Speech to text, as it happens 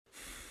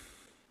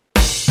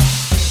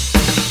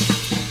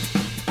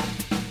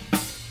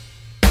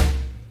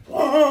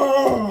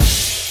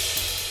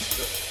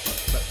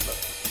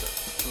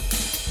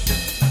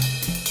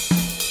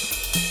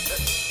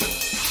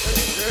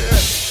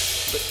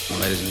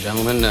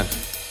gentlemen.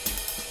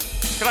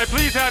 Can I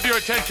please have your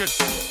attention?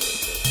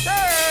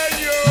 Can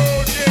you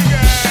dig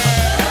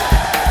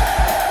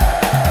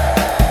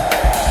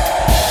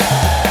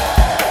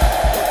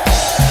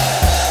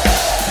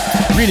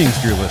it?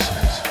 Greetings, dear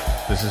listeners.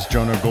 This is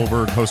Jonah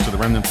Goldberg, host of the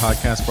Remnant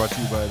Podcast, brought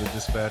to you by the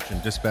Dispatch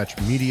and Dispatch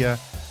Media.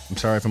 I'm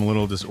sorry if I'm a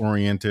little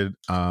disoriented.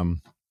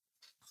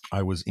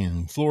 I was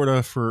in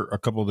Florida for a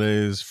couple of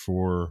days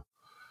for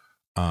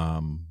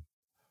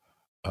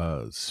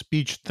a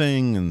speech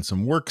thing and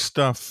some work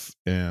stuff,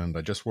 and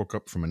I just woke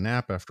up from a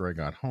nap after I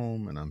got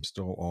home, and I'm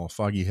still all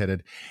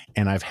foggy-headed,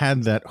 and I've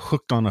had that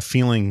Hooked on a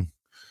Feeling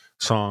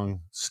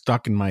song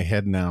stuck in my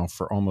head now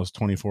for almost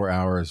 24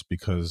 hours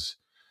because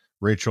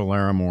Rachel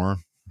Larimore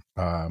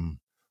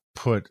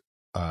put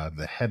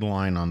the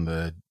headline on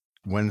the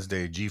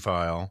Wednesday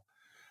G-File,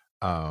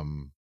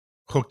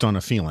 Hooked on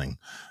a Feeling,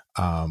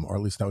 or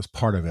at least that was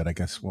part of it. I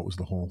guess what was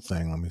the whole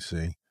thing? Let me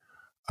see.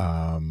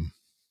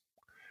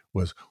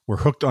 Was "We're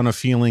hooked on a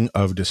feeling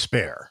of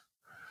despair,"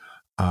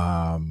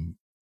 and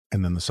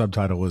then the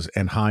subtitle was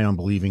 "And high on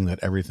believing that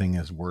everything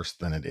is worse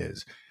than it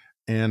is."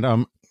 And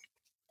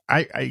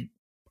I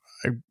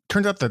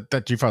turned out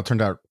that G-File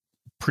turned out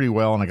pretty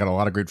well, and I got a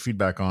lot of great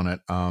feedback on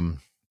it.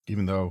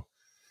 Even though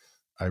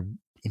I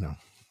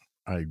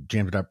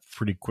jammed it up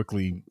pretty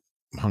quickly,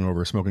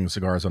 hungover, smoking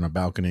cigars on a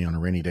balcony on a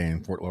rainy day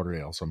in Fort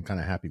Lauderdale, so I'm kind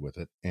of happy with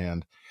it.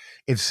 And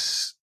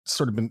it's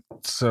sort of been,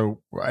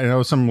 so I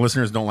know some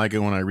listeners don't like it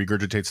when I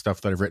regurgitate stuff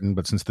that I've written,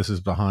 but since this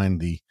is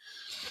behind the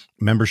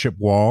membership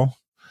wall,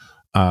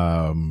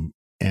 and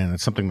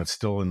it's something that's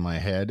still in my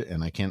head,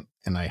 and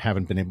I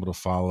haven't been able to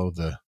follow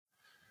the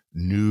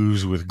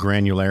news with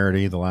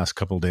granularity the last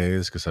couple of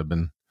days because I've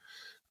been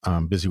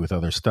busy with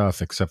other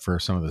stuff, except for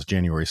some of this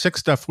January 6th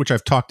stuff, which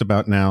I've talked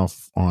about now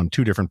on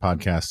two different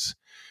podcasts,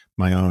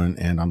 my own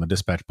and on the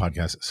Dispatch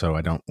podcast. So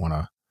I don't want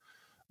to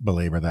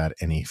belabor that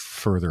any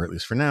further, at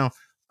least for now.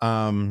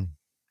 So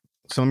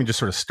let me just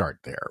sort of start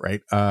there,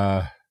 right?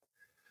 I'm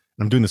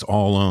doing this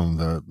all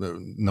alone.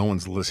 No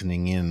one's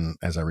listening in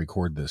as I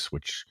record this,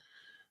 which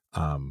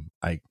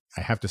I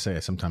have to say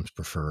I sometimes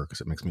prefer because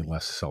it makes me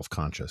less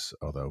self-conscious,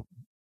 although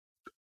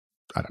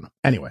I don't know.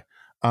 Anyway,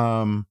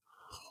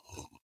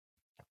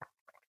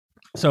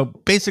 so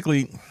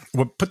basically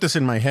what put this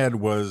in my head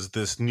was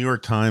this New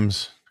York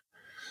Times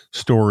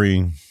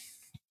story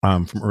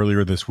from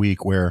earlier this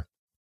week where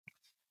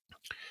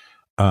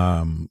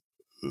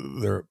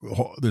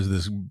there's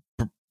this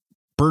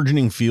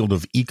burgeoning field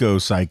of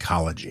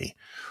eco-psychology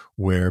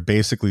where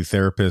basically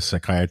therapists,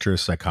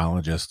 psychiatrists,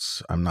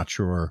 psychologists, I'm not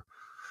sure,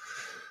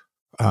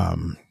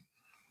 how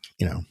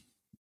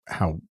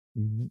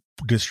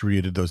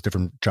distributed those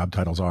different job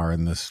titles are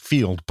in this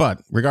field,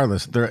 but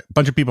regardless, there are a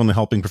bunch of people in the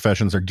helping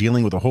professions are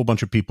dealing with a whole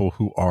bunch of people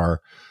who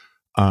are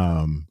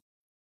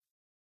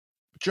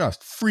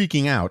just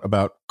freaking out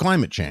about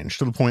climate change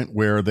to the point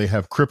where they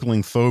have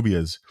crippling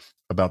phobias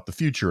about the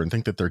future and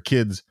think that their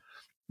kids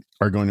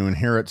are going to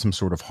inherit some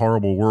sort of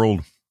horrible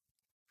world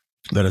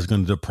that is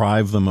going to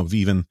deprive them of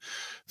even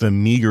the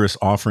meagerest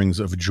offerings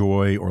of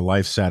joy or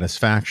life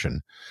satisfaction.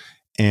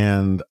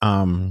 And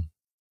I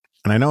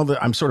know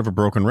that I'm sort of a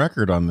broken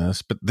record on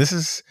this, but this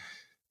is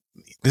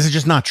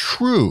just not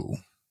true.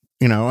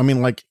 I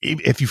mean, like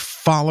if you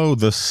follow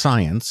the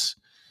science,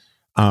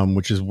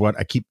 which is what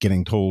I keep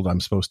getting told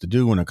I'm supposed to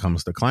do when it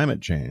comes to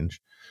climate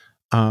change,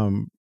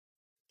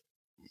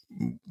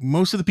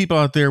 most of the people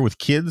out there with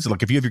kids,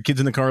 like if you have your kids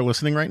in the car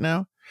listening right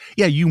now,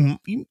 yeah, you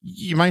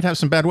might have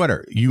some bad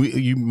weather.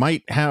 You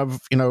might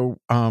have,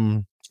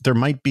 there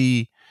might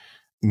be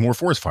more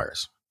forest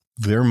fires.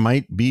 There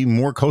might be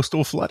more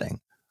coastal flooding.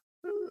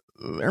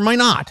 There might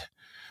not,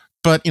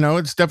 but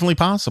it's definitely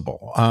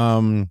possible.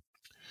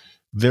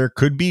 There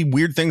could be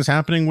weird things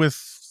happening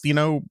with,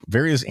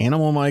 various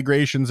animal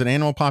migrations and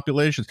animal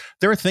populations.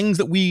 There are things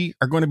that we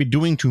are going to be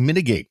doing to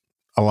mitigate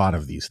a lot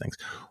of these things.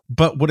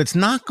 But what it's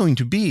not going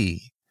to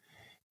be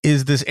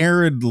is this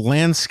arid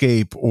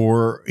landscape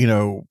or,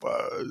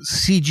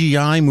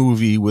 CGI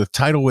movie with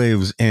tidal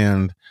waves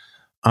and,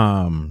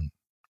 or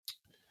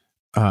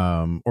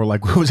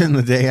like what was in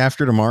The Day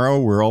After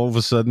Tomorrow, where all of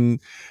a sudden,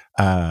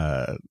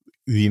 the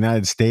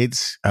United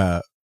States,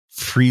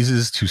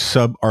 freezes to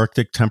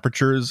subarctic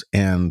temperatures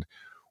and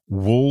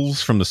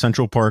wolves from the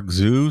Central Park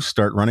Zoo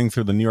start running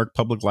through the New York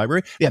Public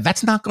Library. Yeah,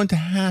 that's not going to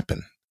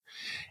happen.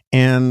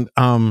 And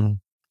I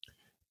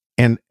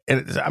mean,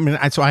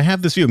 so I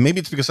have this view. Maybe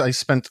it's because I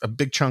spent a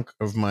big chunk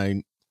of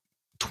my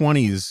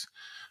 20s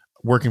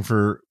working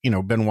for,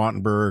 Ben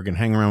Wattenberg and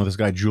hanging around with this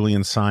guy,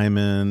 Julian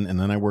Simon. And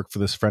then I worked for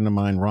this friend of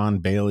mine, Ron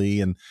Bailey.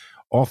 And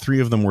all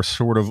three of them were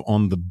sort of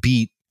on the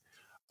beat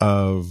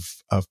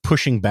of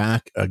pushing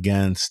back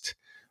against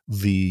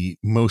the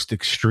most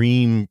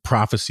extreme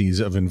prophecies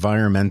of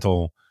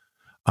environmental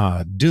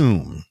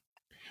doom,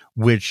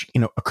 which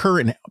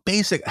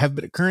have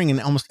been occurring in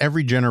almost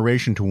every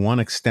generation to one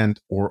extent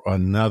or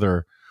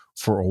another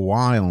for a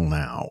while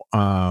now.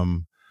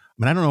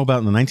 I don't know about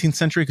in the 19th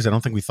century because I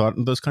don't think we thought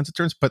in those kinds of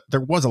terms, but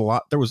there was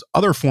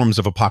other forms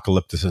of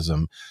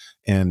apocalypticism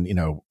and,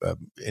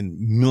 in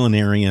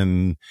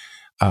millenarian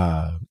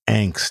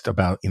angst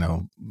about,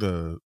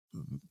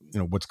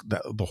 what's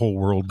the whole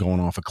world going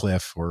off a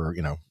cliff, or,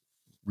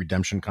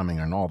 redemption coming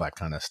and all that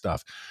kind of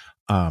stuff.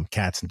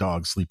 Cats and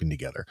dogs sleeping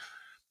together.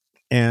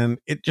 And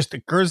it just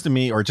occurs to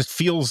me, or it just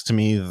feels to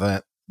me,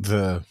 that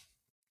the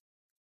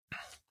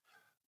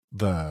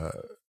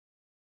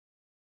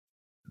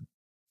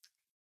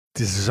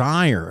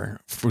desire,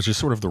 which is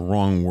sort of the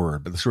wrong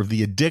word, but sort of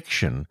the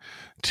addiction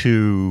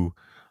to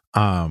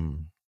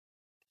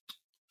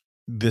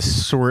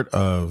this sort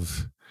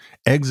of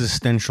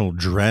existential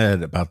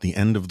dread about the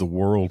end of the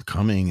world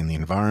coming and the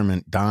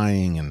environment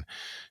dying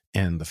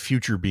and the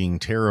future being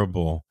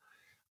terrible,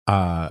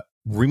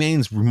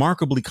 remains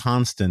remarkably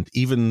constant.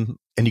 Even,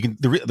 and you can,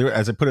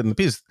 as I put it in the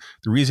piece,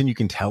 the reason you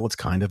can tell it's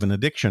kind of an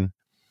addiction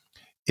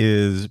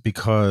is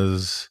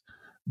because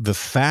the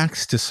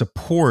facts to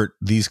support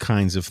these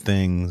kinds of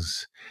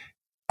things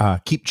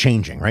keep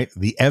changing, right?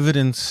 The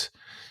evidence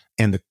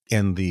and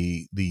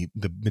the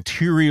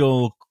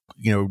material,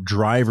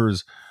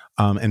 drivers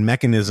and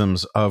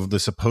mechanisms of the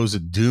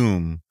supposed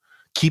doom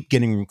keep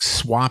getting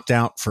swapped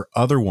out for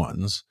other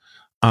ones.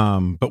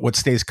 But what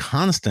stays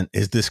constant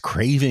is this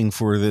craving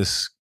for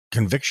this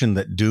conviction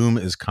that doom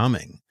is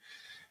coming.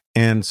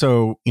 And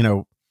so,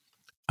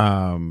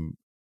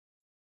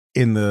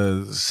 in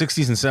the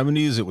 60s and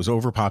 70s, it was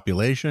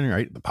overpopulation,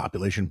 right? The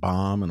population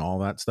bomb and all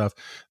that stuff.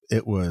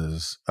 It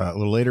was a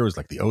little later, it was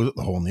like the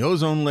hole in the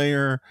ozone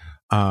layer.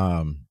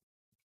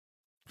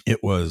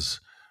 It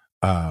was,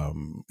 we're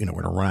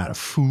going to run out of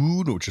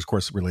food, which is, of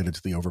course, related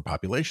to the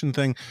overpopulation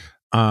thing.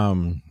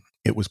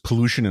 It was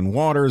pollution in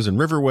waters and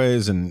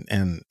riverways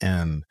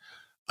and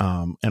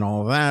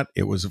all of that.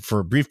 It was for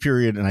a brief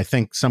period, and I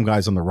think some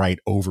guys on the right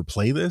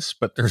overplay this,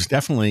 but there's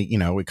definitely,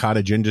 a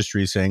cottage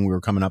industry saying we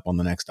were coming up on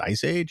the next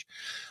ice age.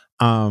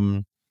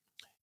 And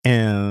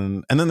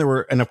then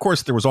and of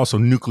course there was also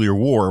nuclear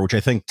war, which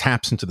I think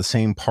taps into the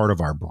same part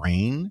of our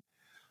brain.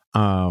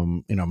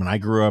 When I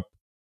grew up,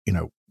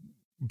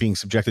 being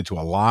subjected to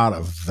a lot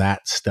of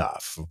that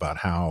stuff about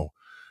how,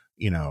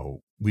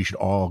 we should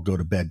all go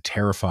to bed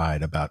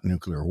terrified about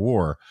nuclear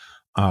war.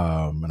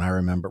 And I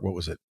remember, what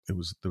was it? There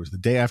was the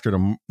day after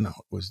it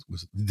was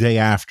the day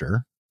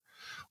after,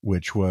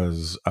 which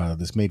was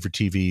this made for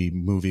TV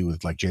movie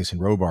with like Jason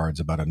Robards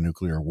about a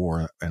nuclear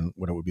war and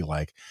what it would be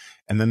like.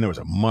 And then there was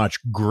a much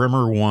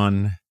grimmer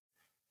one.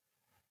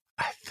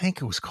 I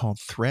think it was called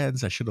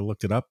Threads. I should have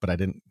looked it up, but I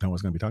didn't know I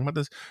was going to be talking about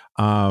this.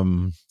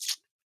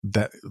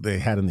 That they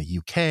had in the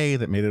UK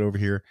that made it over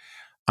here.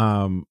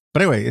 But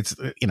anyway, it's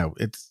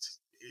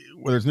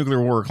whether it's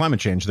nuclear war or climate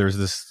change, there's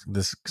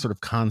this sort of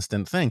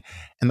constant thing.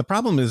 And the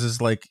problem is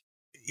like,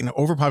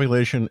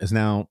 overpopulation is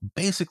now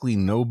basically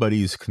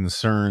nobody's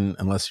concern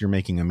unless you're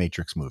making a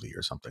Matrix movie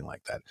or something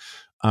like that.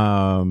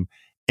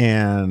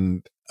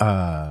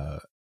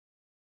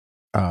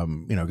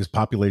 Because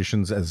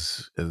populations,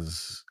 as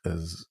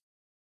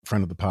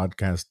friend of the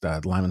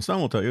podcast, Lyman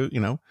Stone will tell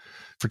you,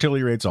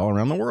 fertility rates all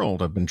around the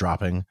world have been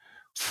dropping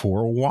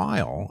for a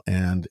while.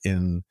 And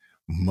in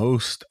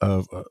most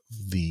of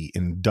the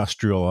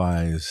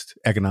industrialized,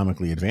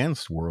 economically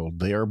advanced world,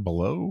 they are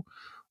below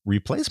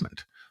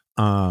replacement.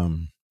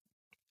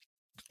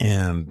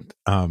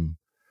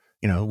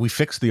 We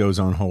fixed the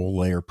ozone hole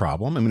layer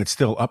problem. I mean, it's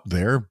still up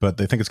there, but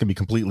they think it's going to be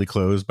completely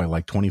closed by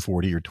like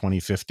 2040 or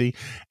 2050.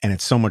 And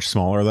it's so much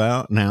smaller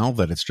now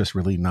that it's just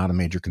really not a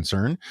major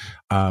concern.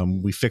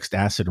 We fixed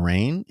acid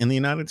rain in the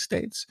United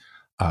States.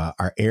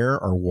 Our air,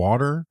 our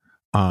water,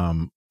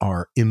 I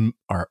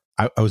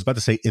was about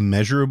to say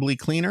immeasurably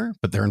cleaner,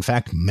 but they're in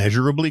fact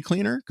measurably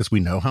cleaner because we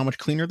know how much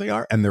cleaner they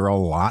are, and they're a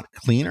lot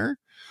cleaner.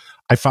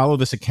 I follow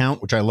this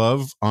account, which I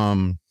love.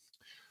 I'm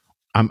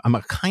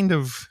a kind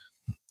of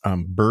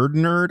bird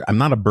nerd. I'm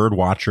not a bird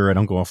watcher. I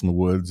don't go off in the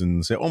woods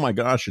and say, oh my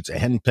gosh, it's a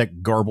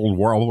henpecked garbled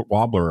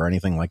warbler or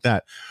anything like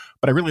that.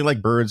 But I really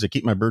like birds. I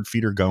keep my bird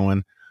feeder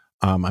going.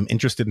 I'm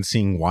interested in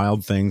seeing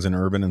wild things in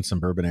urban and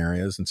suburban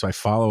areas. And so I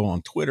follow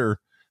on Twitter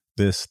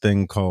this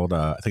thing called,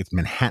 I think it's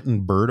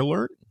Manhattan Bird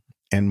Alert.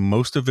 And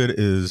most of it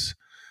is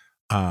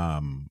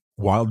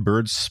wild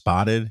birds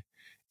spotted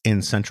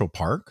in Central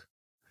Park.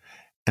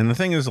 And the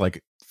thing is,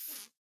 like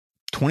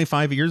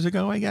 25 years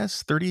ago, I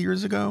guess, 30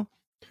 years ago,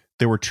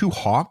 there were two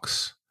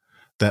hawks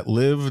that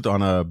lived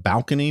on a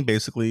balcony,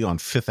 basically on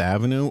Fifth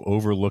Avenue,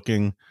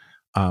 overlooking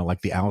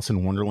like the Alice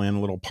in Wonderland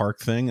little park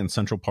thing in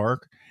Central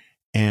Park.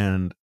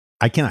 And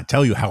I cannot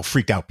tell you how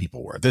freaked out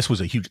people were. This was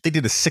they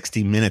did a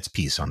 60 Minutes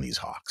piece on these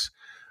hawks.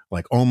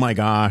 Like, oh my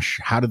gosh,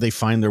 how did they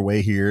find their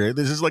way here?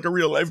 This is like a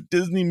real life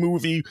Disney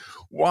movie,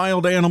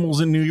 wild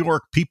animals in New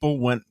York. People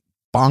went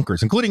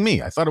bonkers, including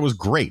me. I thought it was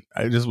great.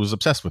 I just was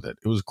obsessed with it.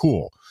 It was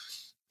cool.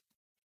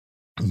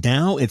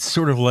 Now it's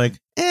sort of like,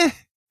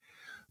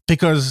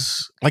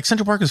 because like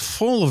Central Park is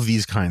full of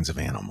these kinds of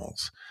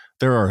animals.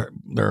 There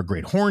are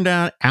great horned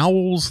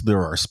owls.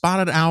 There are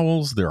spotted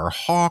owls. There are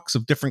hawks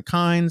of different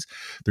kinds.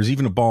 There's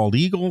even a bald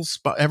eagle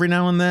every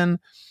now and then.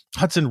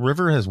 Hudson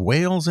River has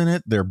whales in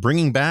it. They're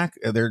bringing back,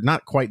 they're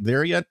not quite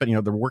there yet, but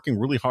they're working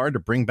really hard to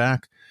bring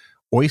back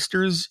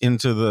oysters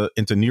into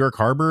New York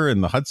Harbor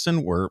and the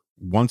Hudson were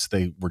once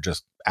they were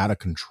just out of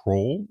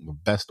control, the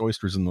best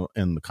oysters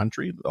in the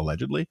country,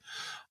 allegedly.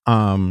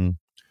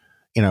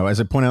 As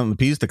I point out in the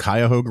piece, the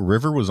Cuyahoga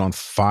River was on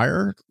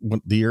fire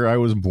the year I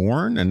was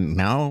born, and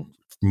now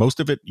most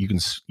of it you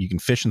can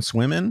fish and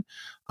swim in.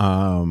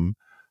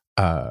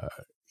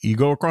 You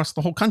go across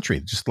the whole country,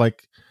 just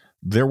like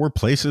there were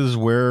places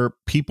where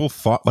people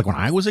thought, like when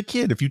I was a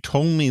kid, if you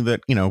told me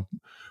that,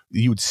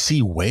 you would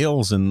see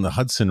whales in the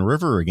Hudson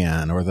River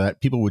again, or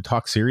that people would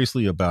talk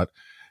seriously about,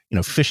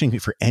 fishing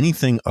for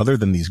anything other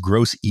than these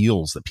gross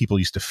eels that people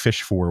used to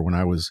fish for when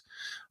I was,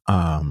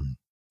 a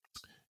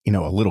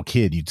little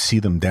kid, you'd see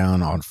them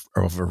down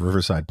over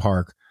Riverside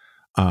Park,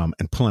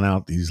 and pulling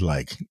out these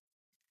like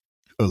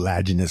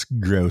olaginous,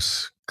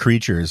 gross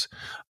creatures.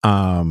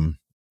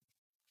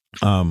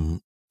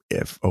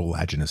 If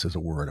olaginous is a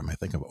word, I might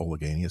think of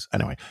oliganius.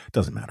 Anyway, it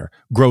doesn't matter.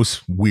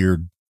 Gross,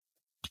 weird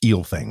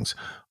eel things.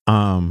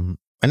 And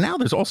now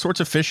there's all sorts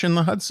of fish in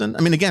the Hudson.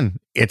 I mean, again,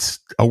 it's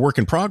a work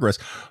in progress,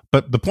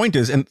 but the point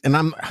is, and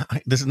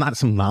this is not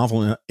some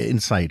novel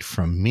insight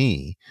from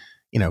me.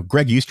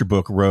 Greg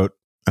Easterbrook wrote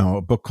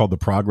a book called The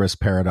Progress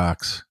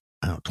Paradox,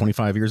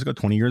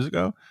 20 years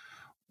ago,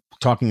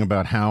 talking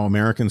about how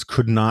Americans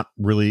could not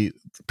really,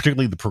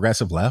 particularly the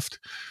progressive left,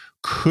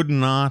 could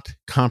not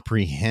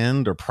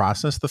comprehend or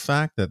process the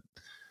fact that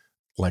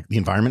like the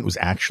environment was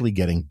actually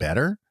getting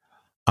better.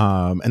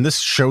 And this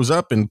shows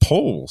up in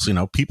polls,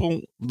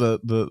 people,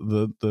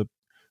 the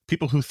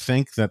people who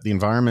think that the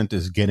environment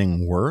is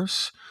getting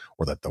worse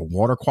or that the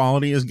water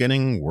quality is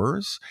getting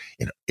worse,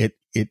 it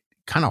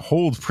kind of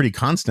holds pretty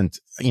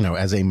constant,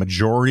 as a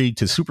majority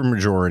to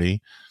supermajority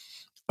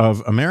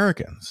of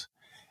Americans.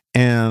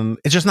 And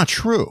it's just not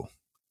true.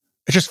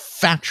 It's just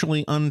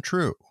factually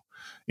untrue.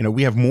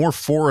 We have more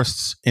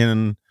forests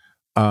in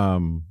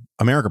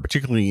America,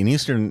 particularly in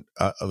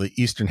the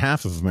eastern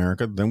half of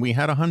America, than we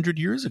had 100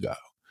 years ago.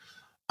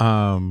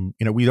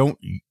 We don't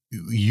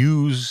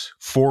use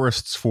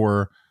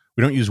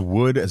we don't use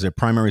wood as a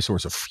primary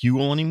source of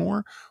fuel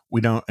anymore. We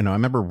don't, I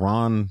remember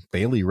Ron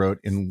Bailey wrote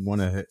in one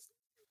of,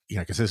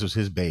 because this was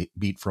his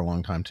beat for a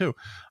long time too.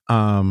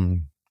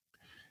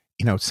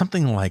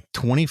 Something like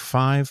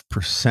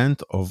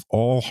 25% of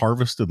all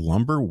harvested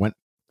lumber went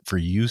for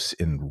use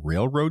in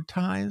railroad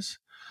ties.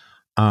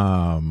 We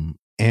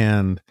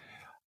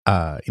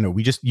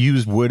just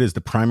use wood as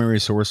the primary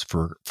source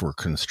for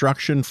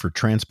construction, for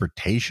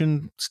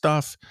transportation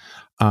stuff.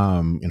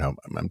 I'm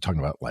talking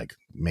about like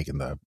making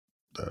the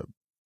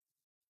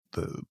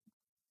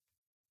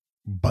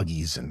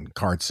buggies and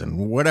carts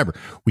and whatever.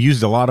 We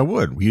used a lot of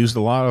wood. We used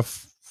a lot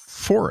of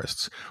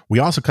forests. We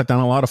also cut down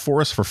a lot of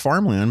forests for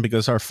farmland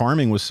because our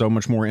farming was so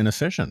much more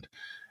inefficient.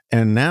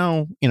 And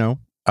now,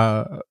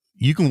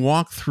 you can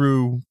walk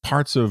through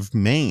parts of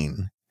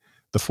Maine,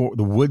 the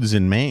woods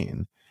in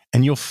Maine,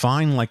 and you'll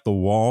find like the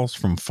walls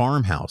from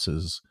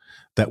farmhouses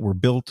that were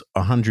built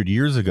 100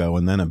 years ago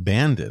and then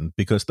abandoned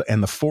because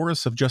the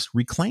forests have just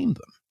reclaimed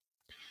them.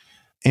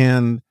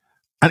 And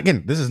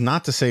again, this is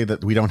not to say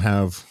that we don't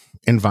have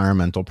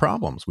environmental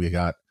problems. We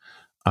got,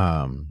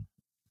 I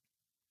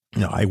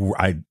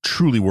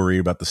truly worry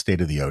about the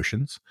state of the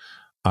oceans.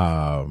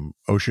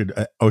 Ocean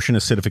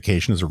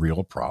acidification is a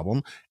real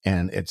problem,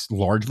 and it's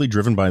largely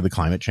driven by the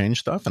climate change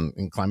stuff,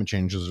 and climate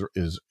change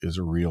is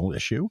a real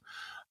issue.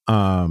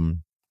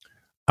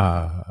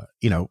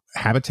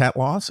 Habitat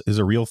loss is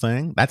a real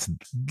thing. That's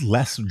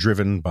less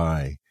driven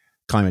by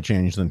climate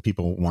change than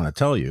people want to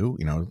tell you.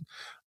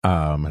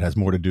 It has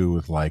more to do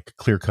with like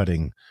clear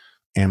cutting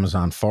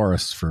Amazon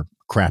forests for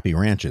crappy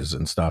ranches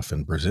and stuff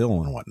in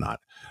Brazil and whatnot.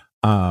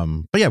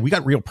 But yeah, we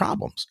got real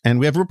problems, and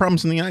we have real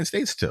problems in the United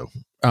States too,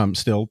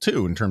 still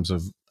too, in terms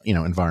of,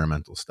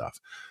 environmental stuff.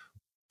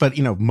 But,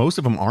 most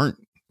of them aren't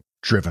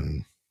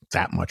driven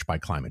that much by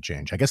climate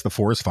change. I guess the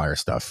forest fire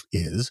stuff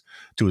is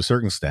to a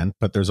certain extent,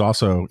 but there's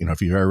also,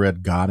 if you've ever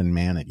read God and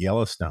Man at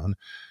Yellowstone,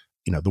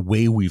 the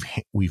way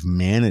we've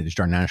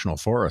managed our national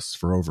forests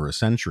for over a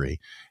century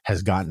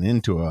has gotten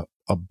into a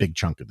big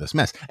chunk of this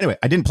mess. Anyway,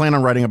 I didn't plan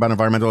on writing about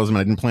environmentalism, and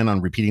I didn't plan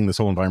on repeating this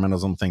whole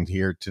environmentalism thing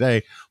here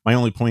today. My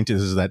only point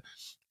is that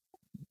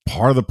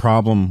part of the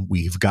problem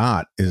we've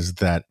got is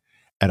that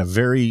at a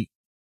very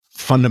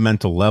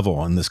fundamental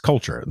level in this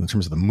culture, in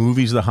terms of the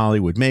movies that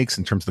Hollywood makes,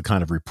 in terms of the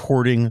kind of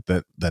reporting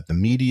that the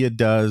media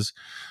does,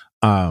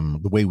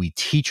 the way we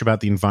teach about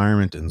the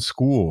environment in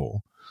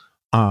school,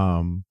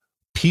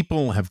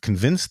 people have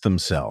convinced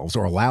themselves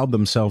or allowed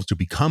themselves to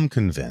become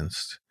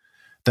convinced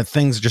that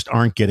things just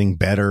aren't getting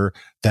better,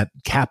 that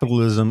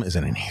capitalism is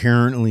an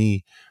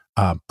inherently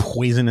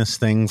poisonous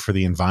thing for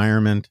the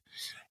environment.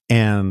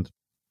 And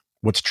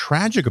what's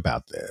tragic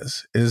about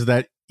this is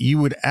that you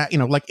would,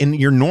 like in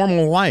your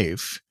normal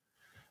life,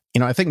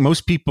 I think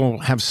most people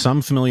have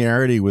some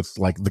familiarity with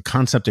like the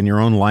concept in your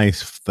own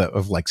life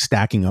of like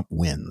stacking up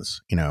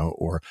wins,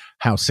 or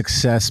how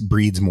success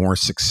breeds more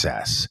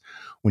success.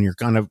 When you're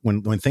kind of,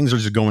 when things are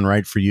just going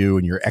right for you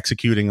and you're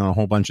executing on a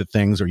whole bunch of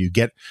things, or you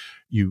get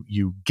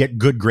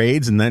good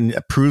grades, and then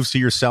it proves to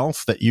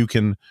yourself that you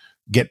can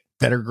get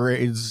better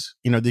grades,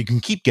 they can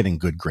keep getting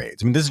good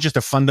grades. I mean, this is just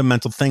a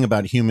fundamental thing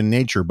about human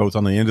nature, both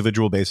on the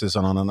individual basis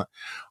and on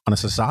a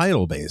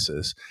societal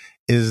basis,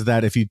 is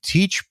that if you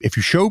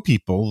show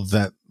people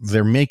that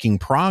they're making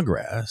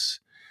progress,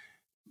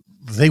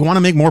 they want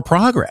to make more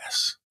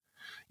progress.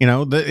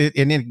 And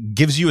it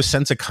gives you a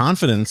sense of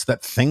confidence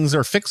that things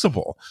are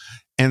fixable.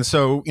 And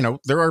so,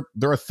 there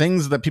are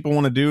things that people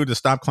want to do to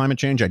stop climate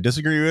change I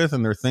disagree with,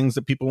 and there are things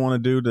that people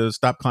want to do to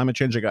stop climate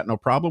change I got no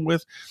problem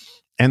with.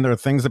 And there are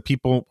things that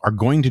people are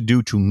going to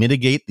do to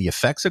mitigate the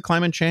effects of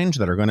climate change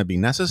that are going to be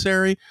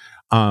necessary,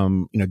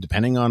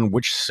 depending on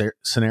which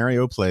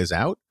scenario plays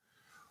out.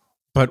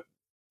 But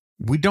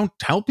we don't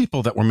tell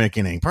people that we're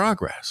making any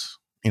progress,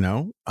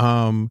 and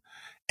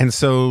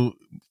so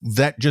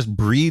that just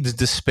breeds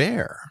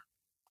despair.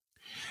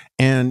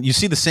 And you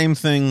see the same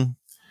thing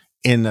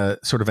in a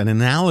sort of an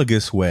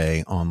analogous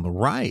way on the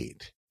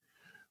right,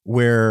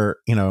 where,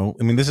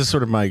 this is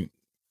sort of my,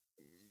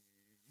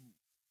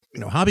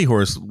 hobby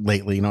horse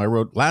lately. I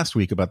wrote last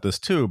week about this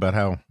too, about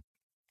how,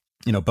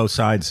 both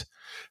sides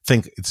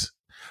think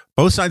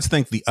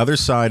the other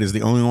side is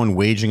the only one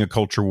waging a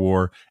culture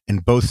war,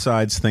 and both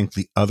sides think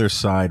the other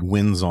side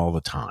wins all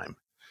the time.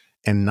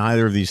 And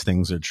neither of these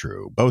things are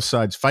true. Both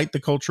sides fight the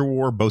culture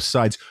war. Both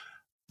sides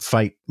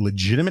fight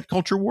legitimate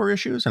culture war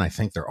issues, and I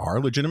think there are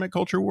legitimate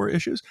culture war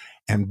issues.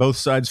 And both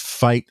sides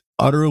fight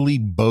utterly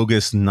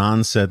bogus,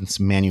 nonsense,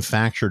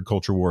 manufactured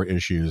culture war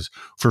issues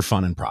for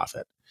fun and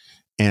profit.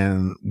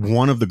 And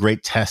one of the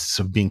great tests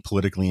of being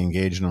politically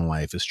engaged in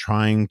life is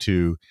trying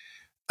to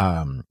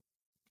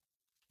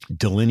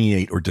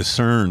delineate or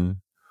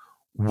discern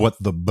what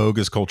the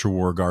bogus culture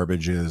war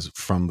garbage is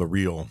from the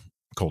real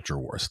culture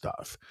war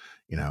stuff.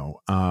 And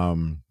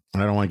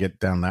I don't want to get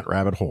down that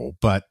rabbit hole,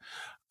 but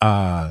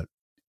how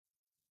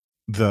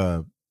did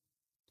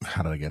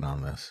I get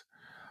on this?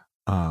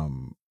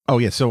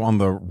 So on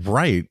the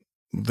right,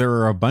 there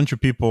are a bunch of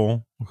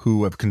people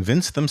who have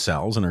convinced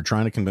themselves and are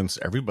trying to convince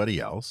everybody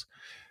else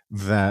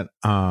that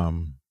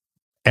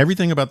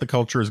everything about the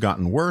culture has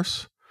gotten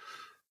worse,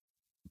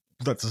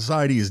 that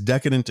society is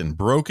decadent and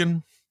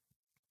broken,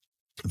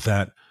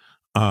 that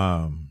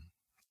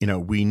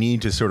we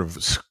need to sort of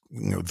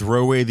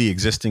throw away the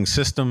existing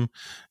system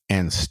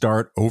and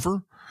start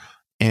over.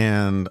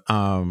 And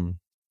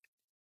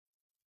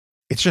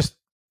it's just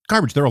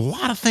garbage. There are a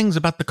lot of things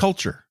about the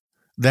culture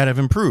that have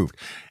improved.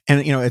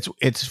 And,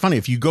 it's funny.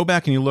 If you go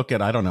back and you look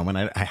at, I don't know, when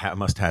I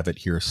must have it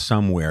here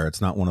somewhere. It's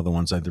not one of the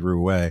ones I threw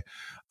away.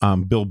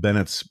 Bill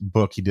Bennett's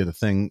book, he did a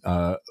thing,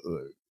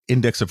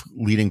 Index of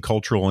Leading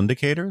Cultural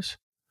Indicators.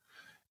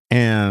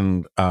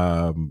 And,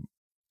 and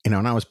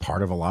I was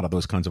part of a lot of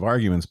those kinds of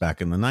arguments back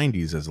in the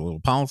 90s as a little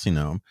policy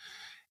gnome.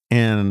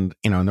 And,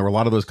 and there were a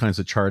lot of those kinds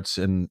of charts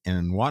in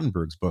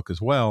Wattenberg's book as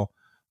well.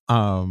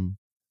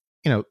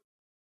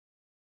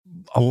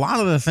 A lot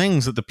of the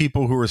things that the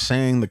people who are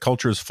saying the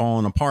culture has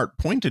fallen apart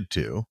pointed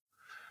to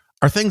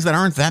are things that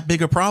aren't that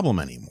big a problem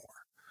anymore.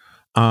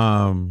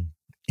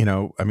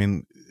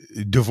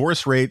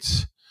 Divorce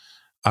rates,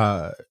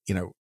 have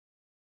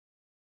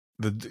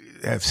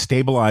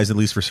stabilized, at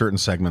least for certain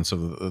segments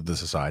of the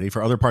society.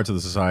 For other parts of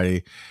the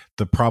society,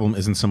 the problem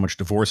isn't so much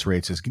divorce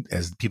rates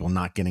as people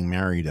not getting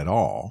married at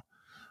all.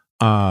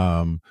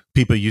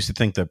 People used to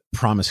think that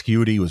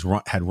promiscuity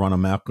had run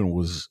amok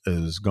and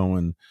is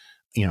going,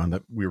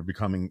 that we were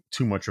becoming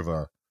too much of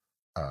a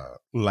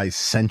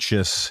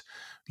licentious,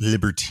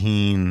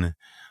 libertine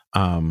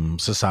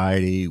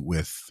society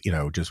with,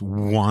 just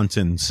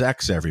wanton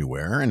sex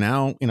everywhere. And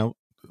now,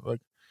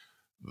 like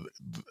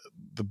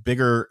the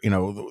bigger,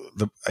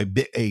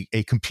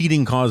 a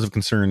competing cause of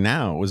concern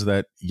now is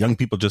that young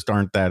people just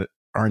aren't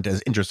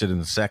as interested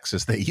in sex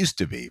as they used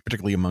to be,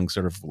 particularly among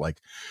sort of like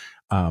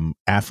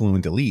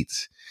affluent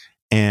elites.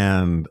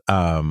 And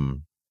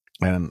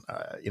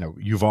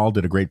Yuval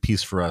did a great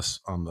piece for us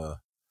on the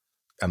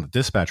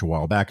Dispatch a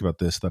while back about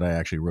this, that I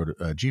actually wrote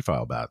a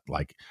G-file about.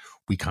 Like,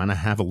 we kind of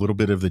have a little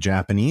bit of the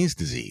Japanese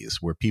disease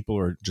where people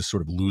are just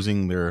sort of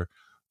losing their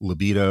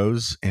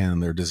libidos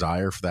and their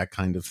desire for that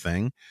kind of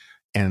thing.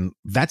 And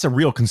that's a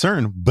real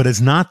concern, but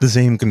it's not the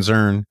same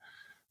concern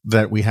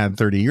that we had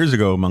 30 years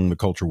ago among the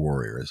culture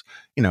warriors,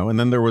 and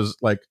then there was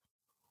like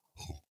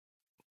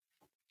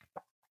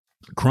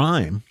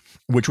crime,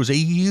 which was a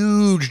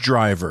huge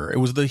driver. It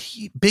was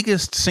the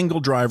biggest single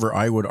driver,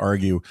 I would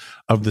argue,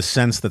 of the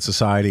sense that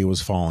society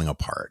was falling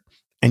apart.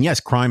 And yes,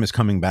 crime is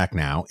coming back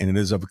now, and it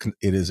is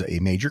a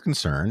major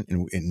concern,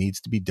 and it needs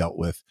to be dealt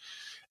with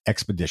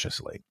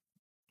expeditiously.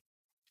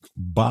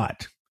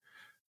 But,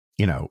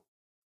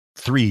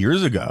 3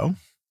 years ago,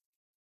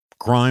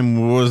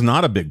 crime was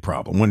not a big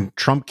problem. When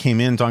Trump came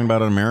in talking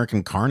about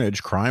American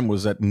carnage, crime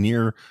was at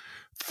near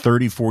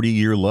 30,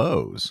 40-year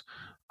lows.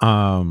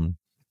 And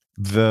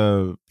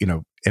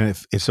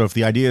if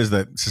the idea is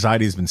that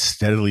society has been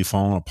steadily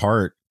falling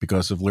apart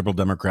because of liberal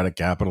democratic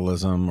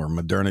capitalism or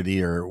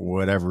modernity or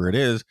whatever it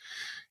is,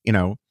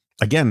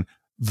 again,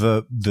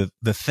 the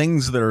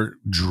things that are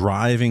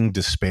driving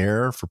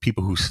despair for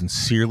people who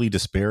sincerely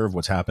despair of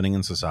what's happening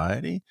in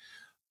society,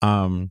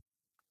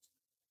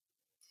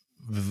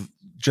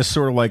 just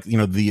sort of like,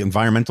 the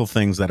environmental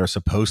things that are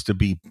supposed to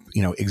be,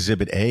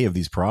 exhibit A of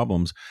these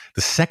problems,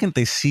 the second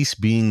they cease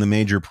being the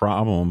major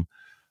problem,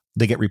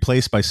 they get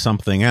replaced by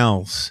something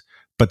else,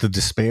 but the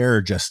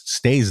despair just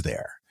stays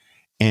there.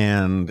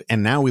 And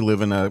now we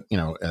live in a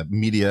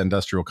media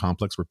industrial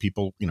complex where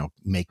people,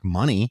 make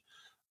money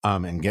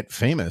and get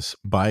famous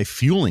by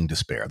fueling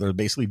despair. They're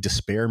basically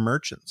despair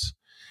merchants.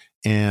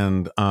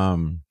 And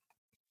so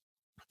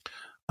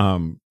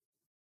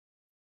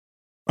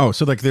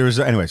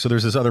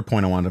there's this other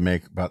point I wanted to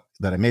make about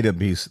that. I made a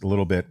piece a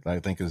little bit that I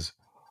think is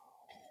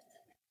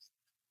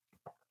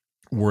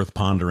worth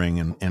pondering,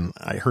 and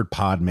I heard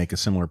Pod make a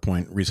similar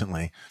point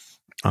recently.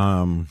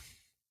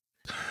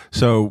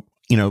 So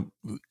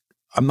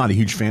I'm not a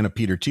huge fan of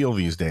Peter Thiel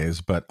these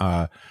days, but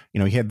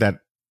he had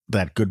that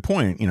good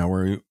point,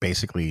 where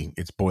basically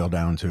it's boiled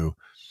down to,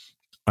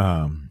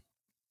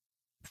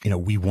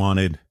 we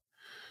wanted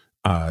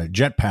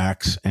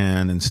jetpacks,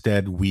 and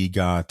instead we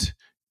got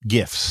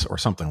GIFs or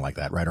something like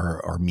that, right?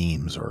 Or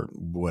memes or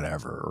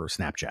whatever, or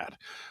Snapchat.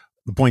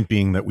 The point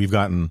being that we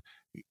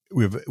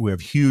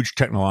have huge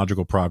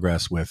technological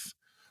progress with,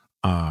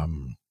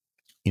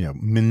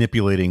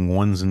 manipulating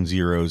ones and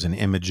zeros and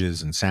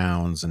images and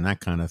sounds and that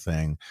kind of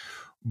thing.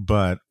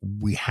 But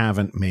we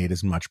haven't made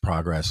as much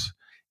progress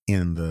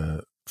in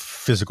the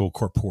physical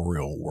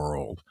corporeal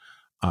world.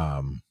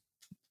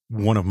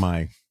 One of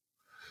my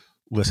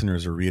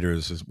listeners or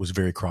readers was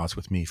very cross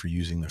with me for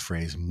using the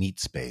phrase meat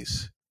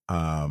space,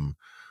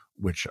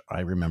 which I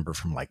remember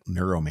from like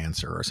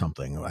Neuromancer or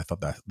something. I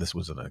thought that this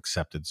was an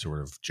accepted sort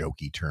of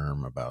jokey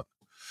term about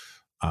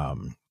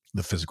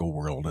the physical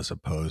world as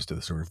opposed to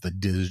the sort of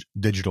the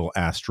digital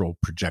astral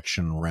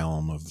projection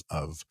realm of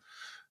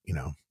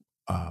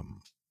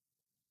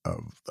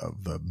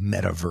the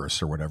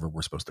metaverse or whatever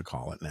we're supposed to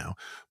call it now.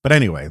 But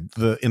anyway,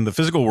 in the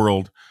physical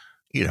world,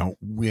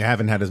 we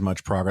haven't had as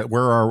much progress.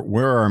 Where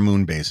are our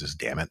moon bases?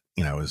 Damn it,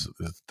 is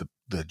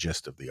the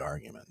gist of the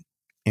argument.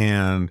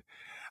 And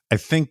I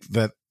think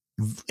that,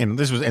 and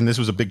this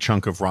was a big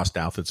chunk of Ross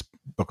Douthat's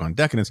book on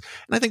decadence,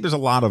 and I think there's a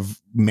lot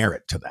of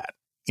merit to that,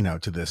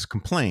 to this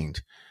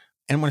complaint.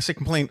 And when I say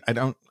complaint, I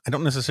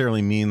don't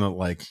necessarily mean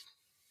that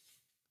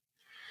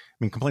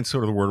complaint's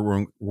sort of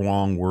the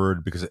wrong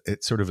word, because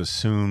it sort of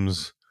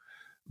assumes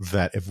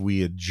that if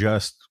we had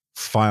just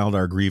filed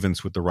our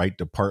grievance with the right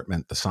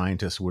department, the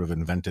scientists would have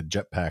invented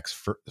jetpacks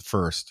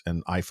first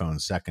and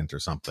iPhone second or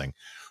something,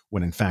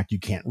 when in fact you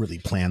can't really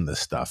plan this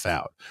stuff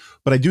out.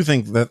 But I do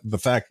think that the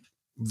fact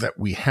that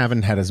we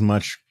haven't had as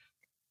much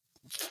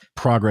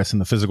progress in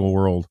the physical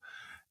world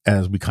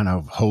as we kind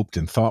of hoped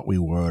and thought we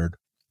would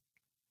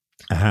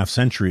a half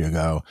century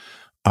ago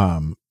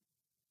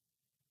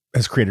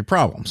has created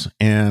problems,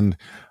 and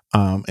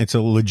it's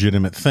a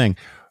legitimate thing.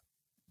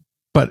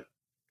 But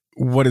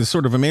what is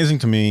sort of amazing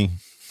to me,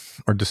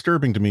 or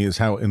disturbing to me, is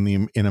how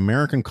in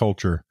American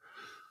culture,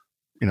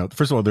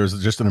 first of all,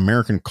 there's just an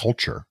American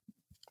culture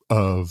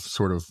of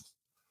sort of,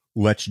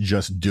 let's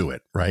just do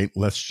it, right?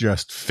 Let's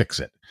just fix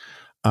it.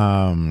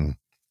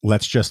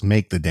 Let's just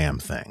make the damn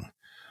thing.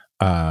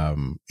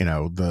 That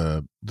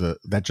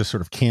just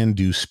sort of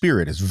can-do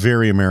spirit is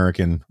very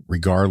American,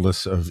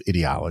 regardless of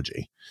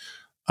ideology.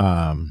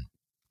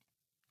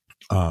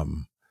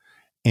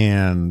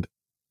 And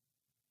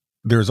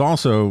there's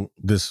also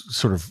this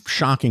sort of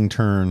shocking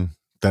turn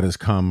that has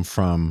come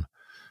from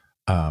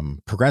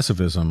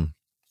progressivism,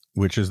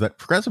 which is that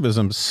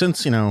progressivism,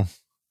 since, I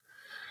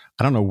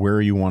don't know where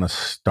you want to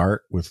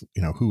start with,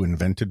 who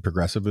invented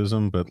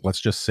progressivism, but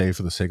let's just say,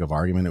 for the sake of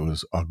argument, it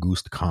was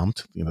Auguste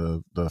Comte,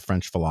 the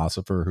French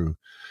philosopher who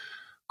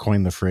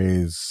coined the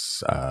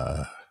phrase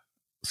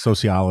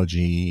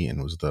sociology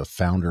and was the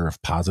founder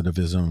of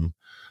positivism.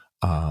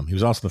 He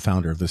was also the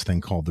founder of this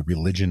thing called the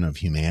religion of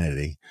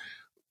humanity,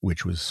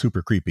 which was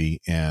super creepy,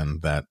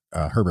 and that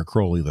Herbert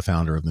Crowley, the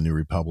founder of the New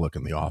Republic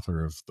and the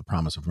author of The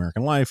Promise of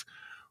American Life,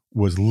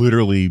 was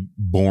literally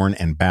born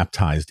and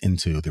baptized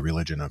into the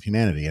religion of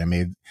humanity.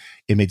 And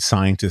it made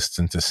scientists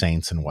into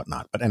saints and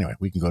whatnot. But anyway,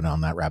 we can go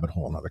down that rabbit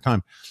hole another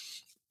time.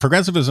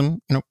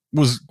 Progressivism,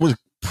 was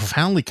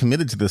profoundly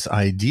committed to this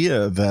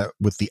idea that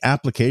with the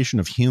application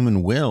of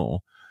human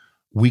will,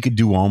 we could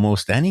do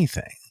almost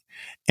anything.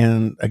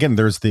 And again,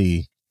 there's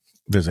the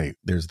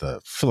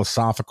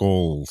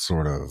philosophical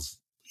sort of,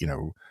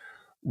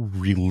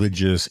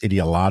 religious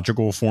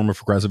ideological form of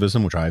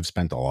progressivism, which I've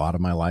spent a lot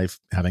of my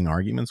life having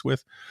arguments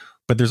with.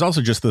 But there's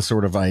also just this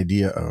sort of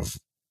idea of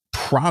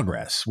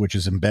progress, which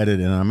is embedded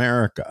in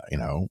America,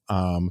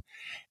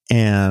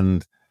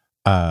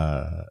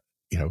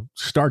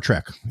 Star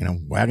Trek,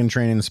 wagon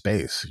train in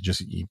space,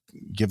 just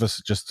give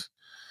us the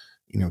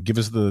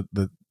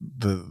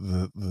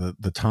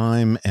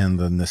time and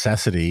the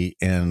necessity,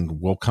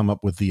 and we'll come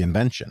up with the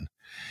invention.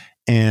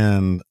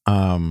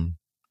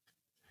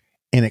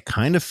 And it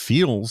kind of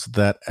feels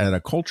that at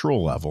a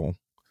cultural level,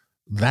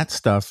 that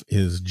stuff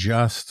is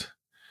just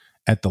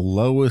at the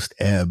lowest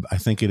ebb I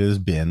think it has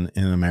been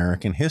in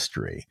American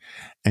history.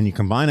 And you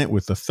combine it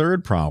with the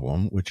third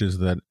problem, which is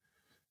that,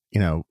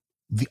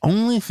 the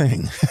only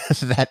thing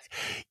that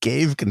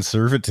gave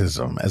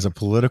conservatism as a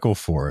political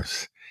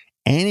force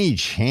any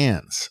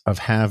chance of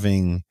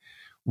having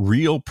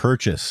real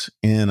purchase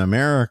in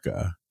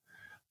America,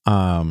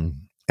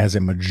 as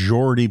a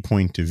majority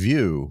point of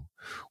view,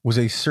 was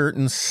a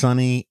certain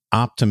sunny,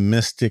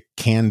 optimistic,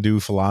 can-do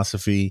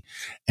philosophy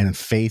and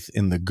faith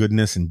in the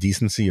goodness and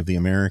decency of the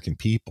American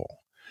people.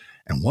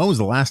 And when was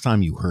the last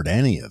time you heard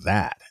any of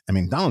that? I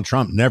mean, Donald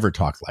Trump never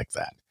talked like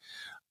that.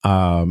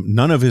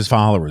 None of his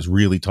followers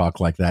really talk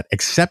like that,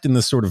 except in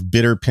this sort of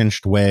bitter,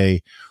 pinched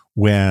way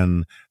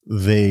when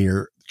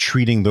they're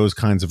treating those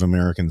kinds of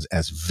Americans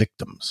as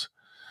victims.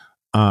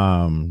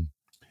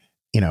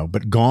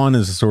 But gone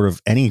is sort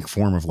of any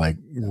form of like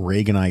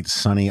Reaganite,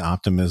 sunny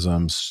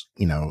optimism,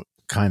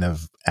 kind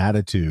of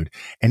attitude.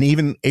 And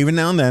even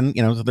now and then,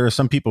 there are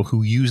some people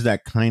who use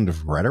that kind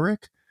of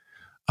rhetoric,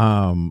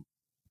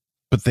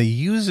 but they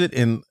use it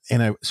in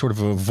a sort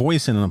of a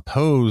voice and a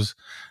pose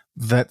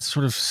that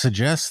sort of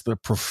suggests they're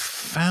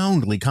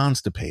profoundly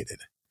constipated,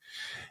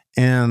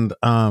 and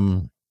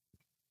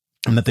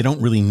that they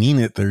don't really mean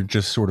it. They're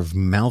just sort of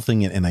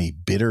mouthing it in a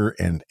bitter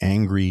and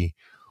angry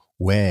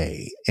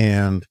way.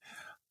 And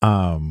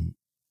the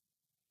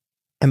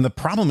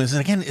problem is,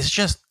 again,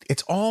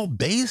 it's all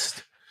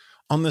based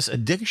on this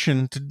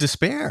addiction to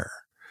despair,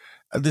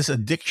 this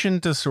addiction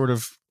to sort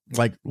of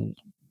like,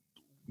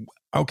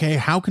 okay,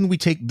 how can we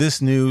take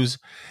this news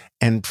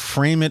and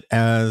frame it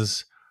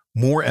as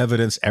more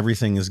evidence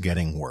everything is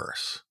getting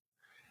worse?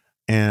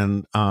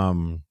 And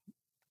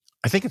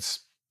I think it's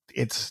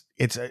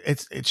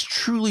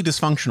truly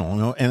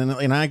dysfunctional,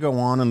 and I go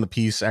on in the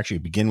piece, actually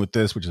begin with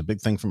this, which is a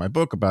big thing for my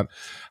book, about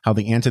how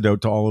the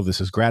antidote to all of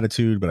this is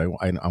gratitude, but I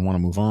want to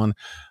move on.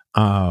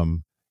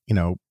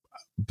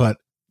 But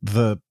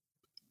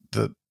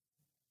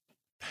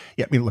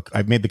look,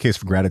 I've made the case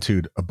for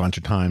gratitude a bunch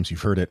of times.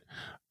 You've heard it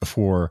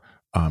before.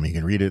 You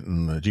can read it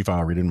in the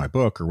G-File, read it in my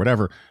book or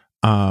whatever.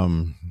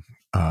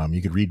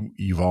 You could read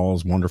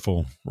Yuval's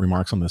wonderful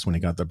remarks on this when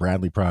he got the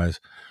Bradley Prize.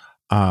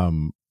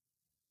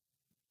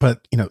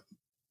 But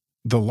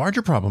the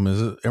larger problem is,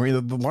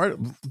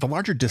 the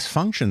larger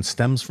dysfunction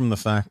stems from the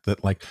fact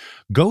that, like,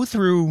 go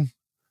through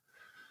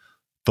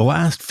the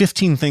last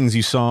 15 things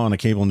you saw on a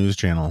cable news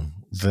channel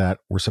that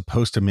were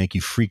supposed to make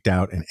you freaked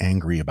out and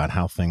angry about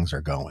how things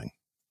are going,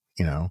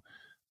 and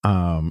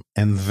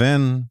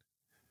then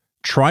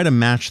try to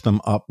match them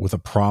up with a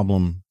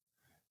problem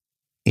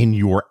in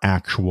your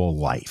actual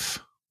life,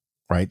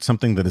 right?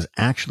 Something that has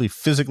actually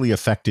physically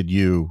affected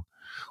you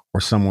or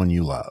someone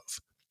you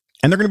love.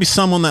 And there are going to be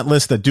some on that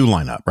list that do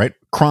line up, right?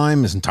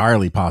 Crime is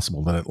entirely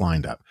possible that it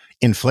lined up.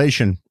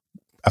 Inflation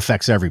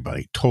affects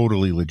everybody,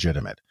 totally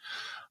legitimate.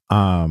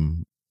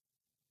 Some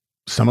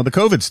of the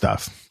COVID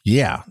stuff,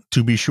 yeah,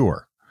 to be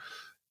sure.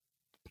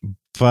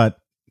 But,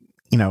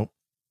 a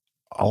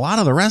lot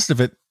of the rest of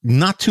it,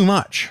 not too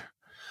much.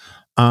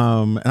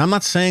 And I'm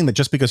not saying that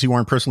just because you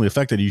aren't personally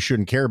affected, you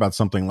shouldn't care about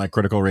something like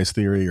critical race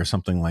theory or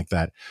something like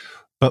that.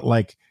 But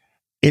like,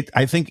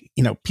 I think,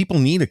 people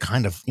need a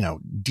kind of,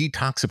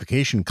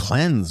 detoxification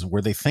cleanse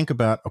where they think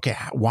about, okay,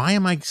 why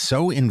am I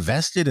so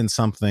invested in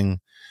something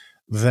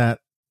that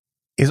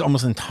is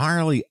almost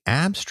entirely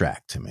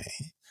abstract to me?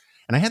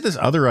 And I had this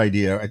other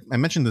idea. I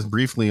mentioned this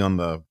briefly on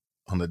the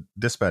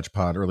Dispatch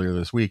pod earlier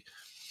this week.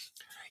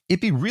 It'd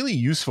be really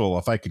useful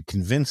if I could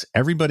convince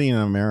everybody in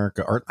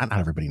America, or not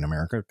everybody in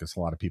America, because a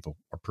lot of people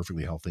are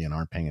perfectly healthy and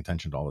aren't paying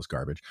attention to all this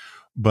garbage,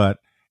 but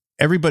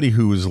everybody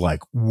who is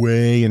like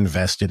way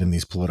invested in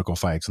these political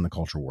fights and the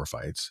culture war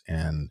fights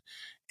and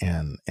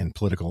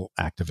political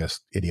activist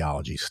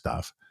ideology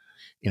stuff,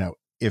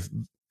 if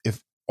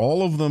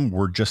all of them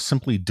were just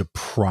simply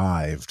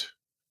deprived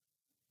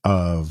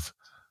of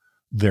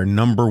their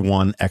number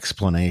one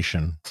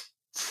explanation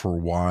for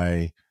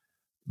why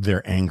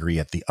they're angry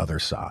at the other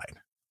side,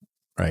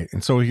 right?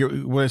 And so here,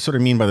 what I sort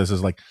of mean by this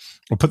is, like,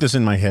 what put this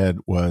in my head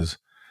was,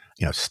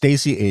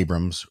 Stacey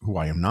Abrams, who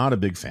I am not a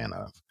big fan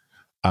of.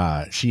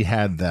 She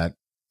had that,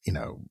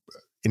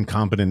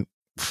 incompetent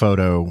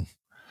photo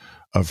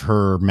of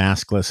her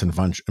maskless in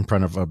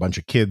front of a bunch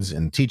of kids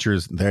and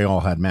teachers. They all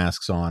had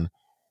masks on.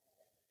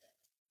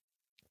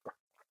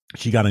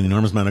 She got an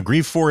enormous amount of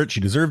grief for it. She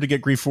deserved to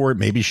get grief for it.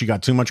 Maybe she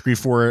got too much grief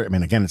for it. I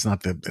mean, again,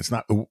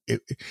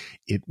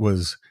 it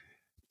was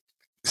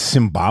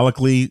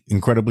symbolically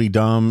incredibly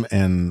dumb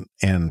and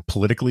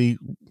politically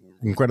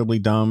incredibly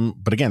dumb.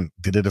 But again,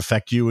 did it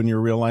affect you in your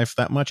real life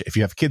that much? If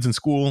you have kids in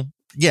school,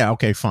 yeah,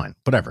 okay, fine,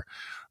 whatever.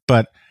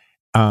 But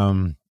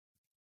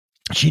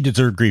she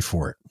deserved grief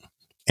for it,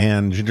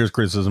 and she deserves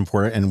criticism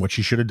for it. And what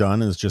she should have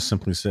done is just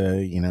simply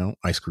say,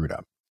 I screwed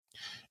up,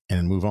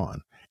 and move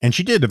on. And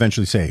she did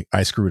eventually say,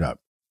 I screwed up,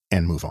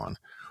 and move on.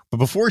 But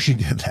before she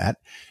did that,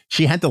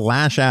 she had to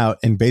lash out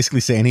and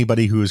basically say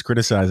anybody who was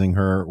criticizing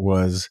her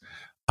was,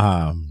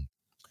 a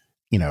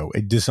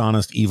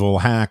dishonest, evil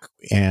hack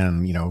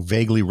and,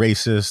 vaguely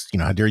racist.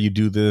 How dare you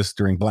do this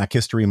during Black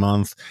History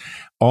Month,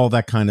 all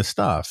that kind of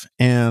stuff.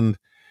 And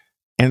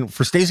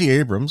for Stacey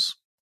Abrams,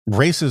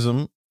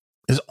 racism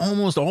is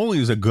almost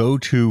always a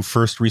go-to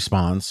first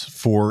response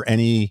for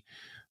any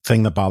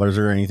thing that bothers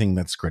her or anything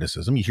that's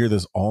criticism. You hear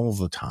this all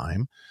the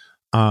time.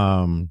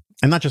 And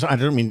not just, I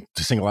don't mean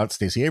to single out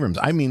Stacey Abrams.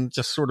 I mean,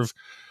 just sort of,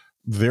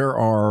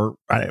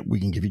 we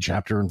can give you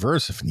chapter and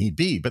verse if need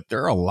be, but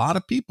there are a lot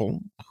of people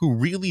who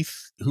really,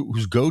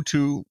 whose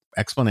go-to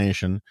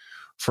explanation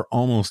for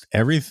almost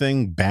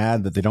everything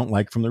bad that they don't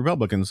like from the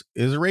Republicans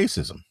is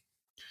racism.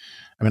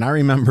 I mean, I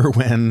remember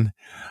when,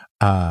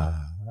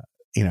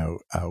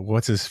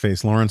 what's his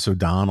face, Lawrence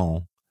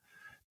O'Donnell,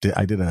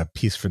 I did a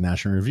piece for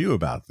National Review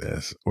about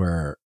this,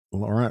 where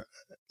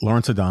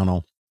Lawrence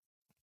O'Donnell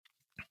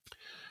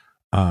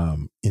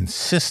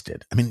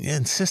insisted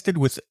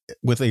with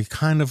a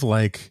kind of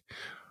like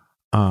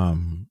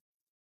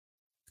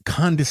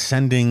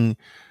condescending,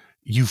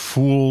 you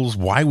fools,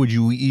 why would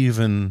you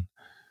even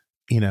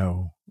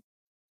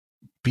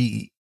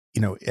be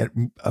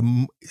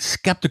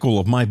skeptical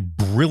of my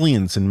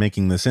brilliance in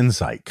making this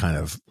insight. Kind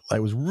of, I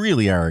was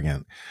really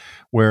arrogant,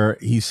 where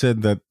he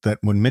said that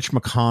when Mitch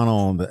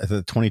McConnell at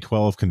the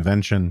 2012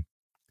 convention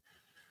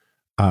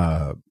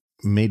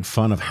made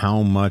fun of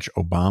how much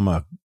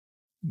Obama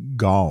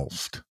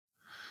golfed,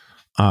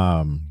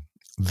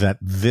 that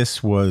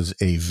this was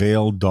a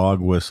veiled dog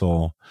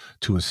whistle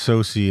to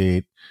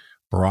associate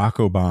Barack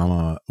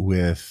Obama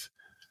with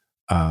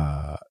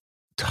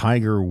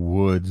Tiger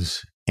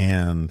Woods,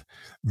 and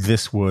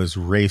this was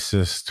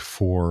racist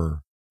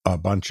for a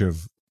bunch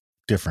of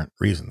different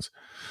reasons.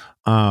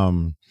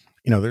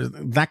 There's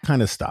that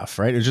kind of stuff,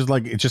 right? It's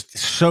just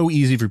so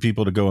easy for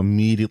people to go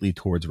immediately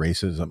towards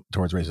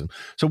racism.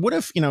 So what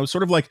if,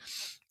 sort of like,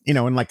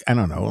 and like, I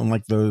don't know, and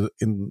like what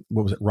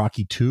was it,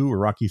 Rocky 2 or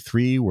Rocky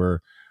 3,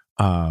 where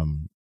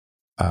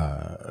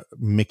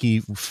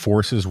Mickey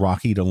forces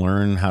Rocky to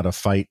learn how to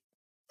fight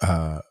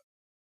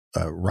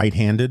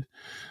right-handed.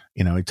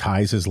 He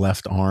ties his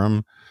left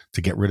arm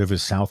to get rid of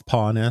his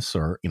southpawness,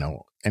 or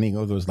any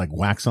of those like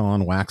wax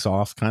on, wax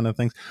off kind of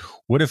things.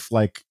 What if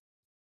like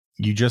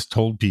you just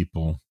told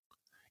people,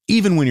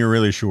 even when you're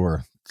really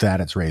sure that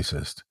it's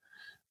racist,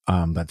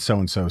 that so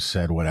and so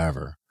said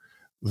whatever,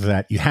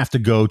 that you have to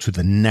go to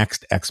the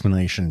next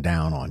explanation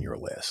down on your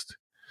list.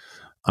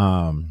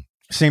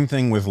 Same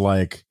thing with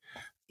like,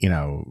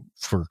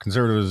 for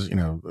conservatives,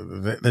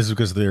 this is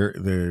because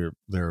they're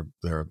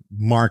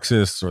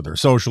Marxists, or they're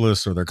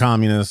socialists, or they're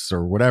communists,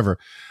 or whatever.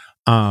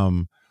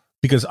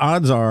 Because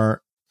odds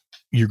are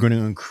you're going to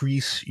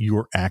increase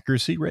your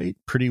accuracy rate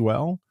pretty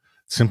well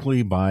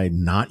simply by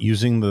not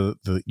using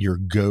your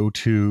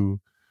go-to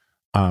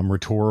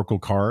rhetorical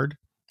card,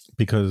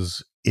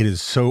 because it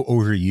is so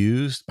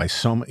overused by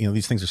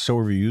these things are so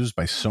overused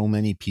by so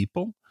many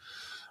people.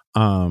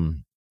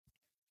 And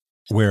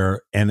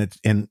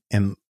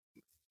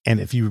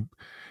if you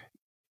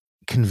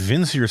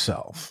convince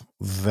yourself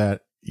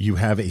that you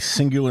have a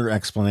singular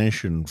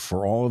explanation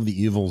for all of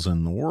the evils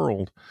in the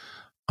world,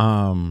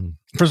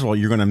 first of all,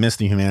 you're going to miss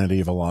the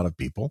humanity of a lot of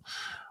people.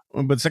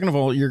 But second of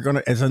all, you're going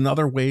to, as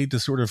another way to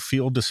sort of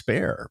feel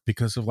despair,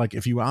 because of like,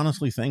 if you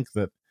honestly think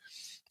that,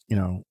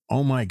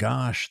 oh my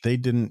gosh, they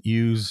didn't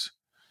use,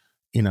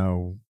 I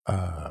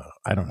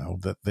don't know,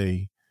 that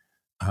they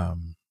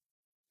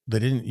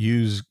didn't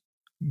use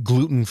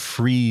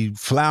gluten-free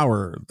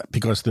flour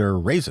because they're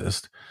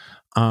racist,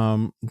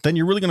 then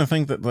you're really going to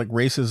think that like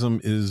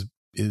racism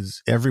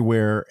is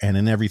everywhere and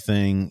in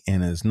everything,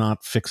 and is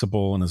not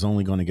fixable, and is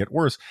only going to get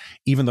worse,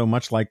 even though,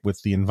 much like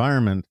with the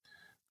environment,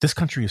 this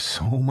country is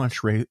so much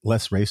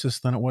less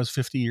racist than it was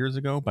 50 years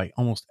ago by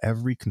almost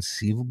every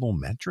conceivable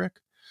metric.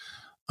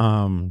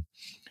 And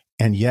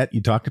yet you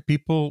talk to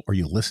people, or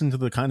you listen to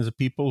the kinds of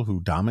people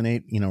who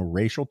dominate,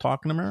 racial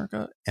talk in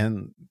America,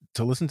 and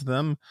to listen to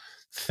them,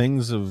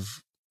 things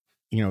of,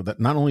 that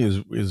not only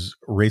is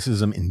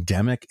racism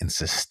endemic and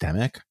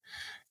systemic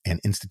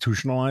and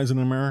institutionalized in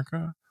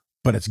America,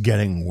 but it's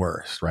getting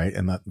worse, right?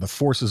 And that the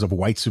forces of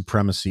white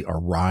supremacy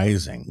are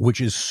rising, which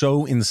is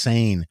so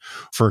insane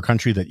for a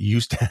country that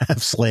used to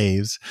have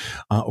slaves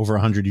over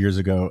 100 years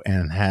ago,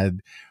 and had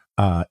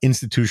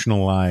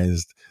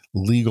institutionalized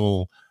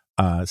legal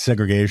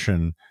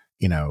segregation,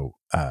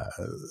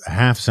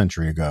 half a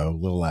century ago,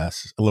 a little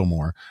less, a little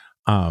more.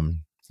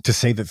 To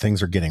say that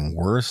things are getting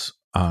worse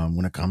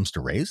when it comes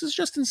to race is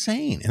just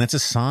insane. And it's a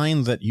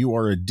sign that you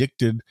are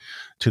addicted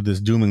to this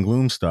doom and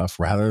gloom stuff,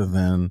 rather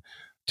than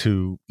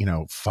to,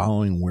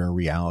 following where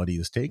reality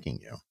is taking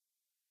you.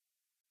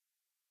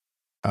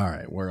 All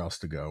right, where else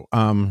to go?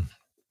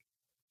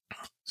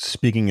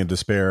 Speaking of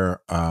despair,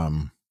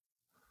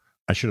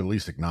 I should at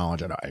least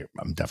acknowledge it.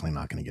 I'm definitely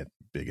not going to get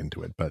big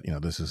into it, but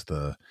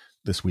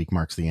this week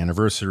marks the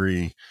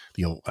anniversary,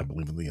 I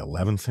believe the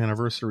 11th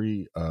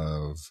anniversary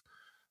of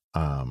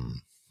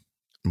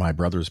my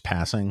brother's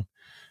passing,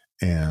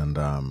 and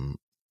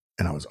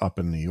I was up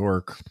in New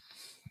York.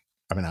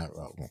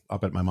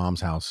 Up at my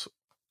mom's house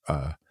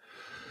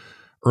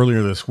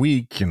earlier this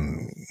week,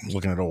 and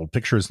looking at old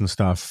pictures and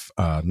stuff,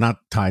 not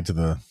tied to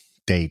the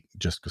date,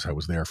 just because I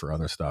was there for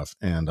other stuff.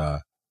 And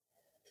I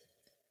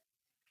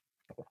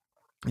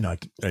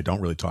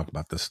don't really talk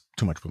about this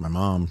too much with my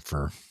mom,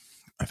 for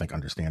I think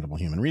understandable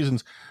human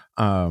reasons.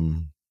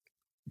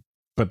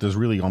 but there's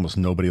really almost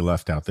nobody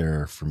left out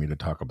there for me to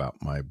talk about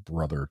my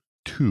brother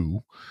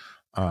to.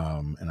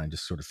 And I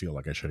just sort of feel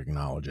like I should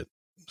acknowledge it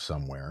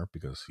somewhere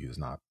because he is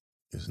not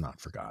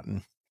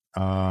forgotten.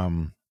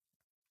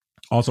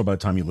 Also, by the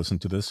time you listen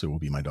to this, it will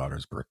be my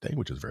daughter's birthday,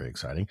 which is very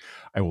exciting.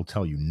 I will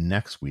tell you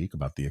next week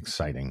about the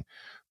exciting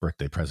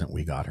birthday present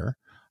we got her.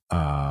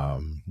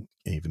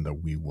 Even though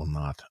we will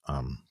not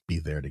be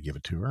there to give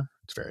it to her.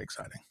 It's very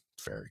exciting.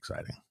 It's very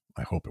exciting.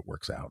 I hope it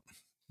works out.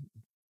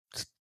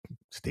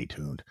 Stay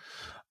tuned.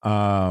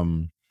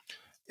 And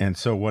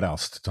so what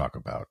else to talk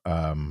about?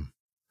 All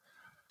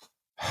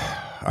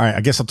right,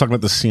 I guess I'll talk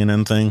about the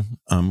CNN thing.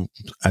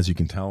 As you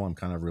can tell, I'm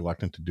kind of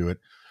reluctant to do it.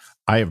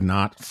 I have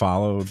not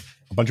followed.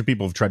 A bunch of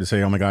people have tried to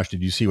say, oh my gosh,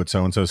 did you see what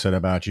so-and-so said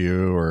about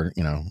you? Or,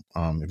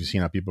 have you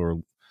seen how people are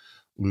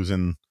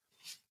losing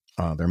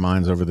their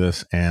minds over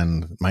this?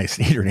 And my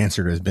standard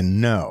answer has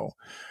been no,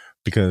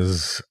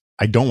 because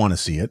I don't want to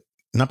see it.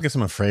 Not because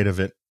I'm afraid of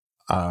it.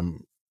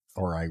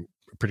 Or I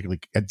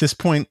particularly, at this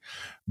point,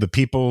 the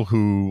people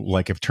who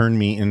have turned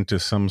me into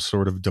some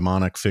sort of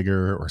demonic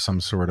figure or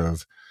some sort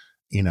of,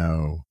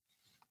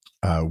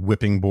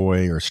 whipping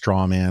boy or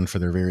straw man for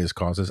their various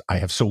causes, I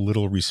have so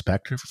little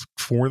respect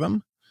for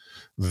them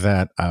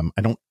that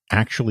I don't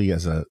actually,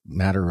 as a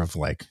matter of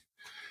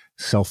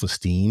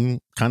self-esteem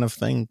kind of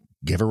thing,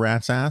 give a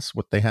rat's ass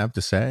what they have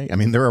to say. I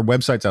mean, there are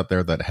websites out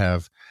there that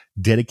have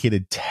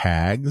dedicated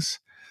tags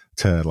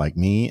to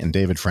me and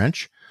David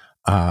French,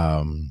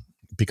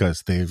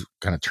 because they've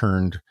kind of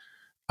turned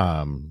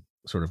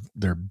sort of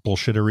their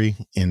bullshittery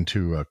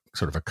into a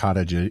sort of a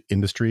cottage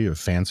industry of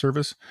fan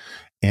service.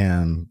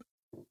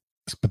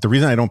 But the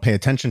reason I don't pay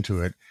attention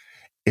to it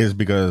is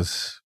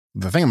because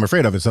the thing I'm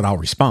afraid of is that I'll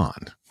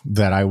respond,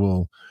 that I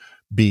will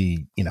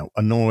be,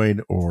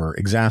 annoyed or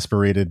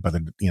exasperated by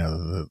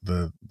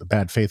the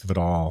bad faith of it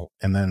all,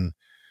 and then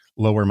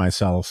lower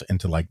myself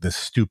into this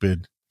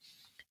stupid,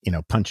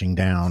 punching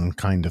down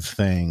kind of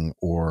thing,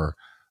 or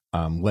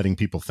letting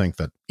people think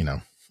that,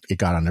 it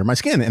got under my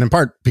skin. And in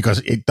part because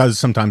it does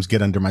sometimes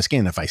get under my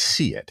skin if I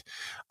see it,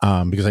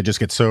 because I just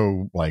get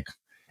so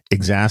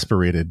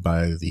exasperated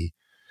by the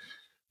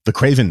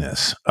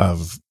cravenness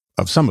of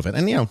some of it.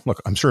 And,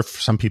 look, I'm sure for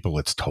some people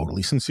it's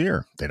totally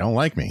sincere. They don't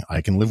like me.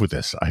 I can live with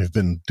this. I've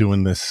been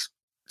doing this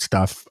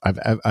stuff.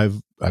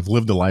 I've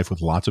lived a life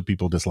with lots of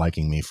people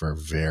disliking me for a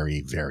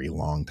very, very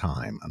long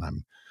time.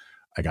 And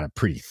I got a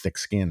pretty thick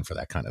skin for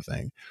that kind of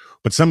thing.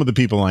 But some of the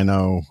people I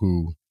know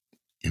who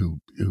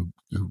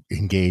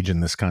engage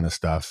in this kind of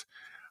stuff,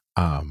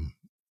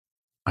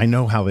 I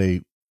know how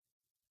they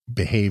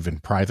behave in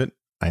private.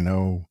 I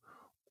know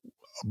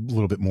a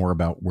little bit more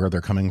about where they're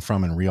coming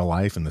from in real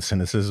life and the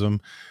cynicism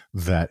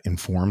that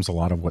informs a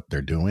lot of what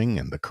they're doing,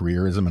 and the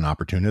careerism and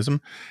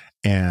opportunism.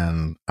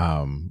 And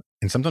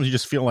sometimes you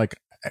just feel like,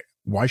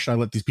 why should I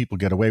let these people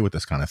get away with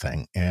this kind of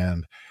thing?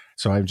 And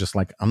so I'm just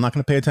I'm not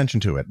going to pay attention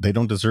to it. They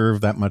don't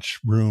deserve that much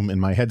room in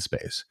my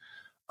headspace.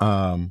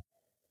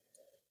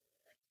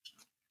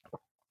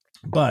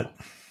 But,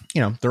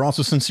 they're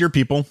also sincere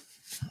people.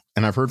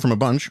 And I've heard from a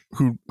bunch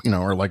who,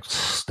 are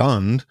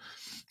stunned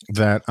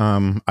that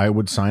I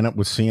would sign up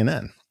with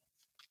CNN.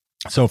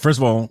 So first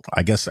of all,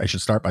 I guess I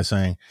should start by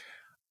saying,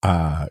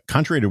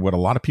 contrary to what a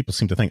lot of people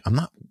seem to think, I'm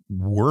not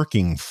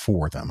working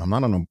for them. I'm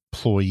not an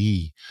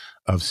employee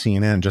of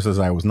CNN, just as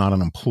I was not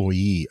an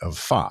employee of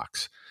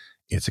Fox.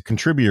 It's a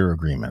contributor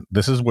agreement.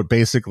 This is what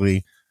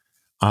basically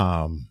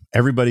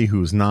everybody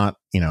who's not,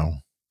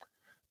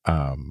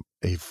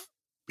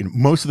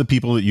 most of the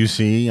people that you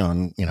see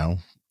on,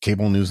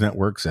 cable news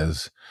networks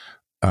as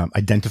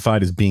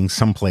identified as being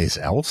someplace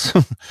else,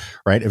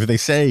 right? If they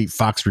say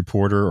Fox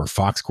reporter or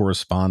Fox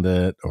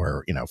correspondent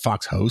or,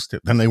 Fox host,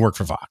 then they work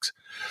for Fox.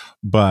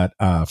 But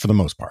for the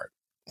most part,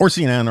 or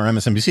CNN or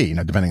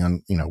MSNBC, depending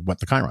on, what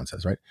the Chiron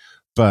says, right?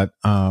 But,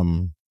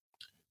 the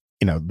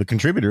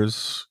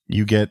contributors,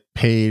 you get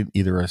paid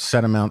either a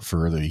set amount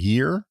for the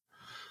year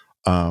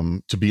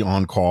to be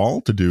on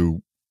call, to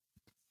do,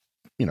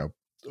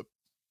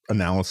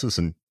 analysis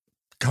and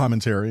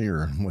commentary,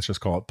 or let's just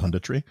call it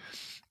punditry,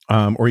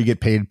 or you get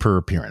paid per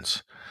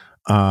appearance.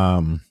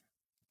 And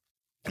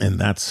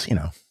that's,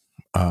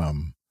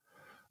 but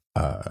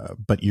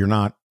you're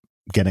not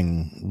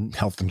getting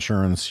health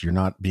insurance. You're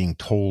not being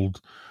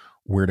told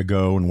where to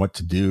go and what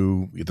to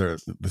do. Either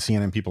the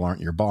CNN people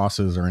aren't your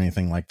bosses or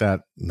anything like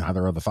that.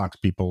 Neither are the Fox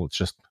people.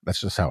 That's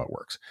just how it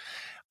works.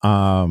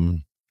 So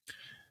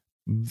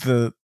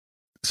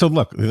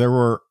look, there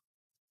are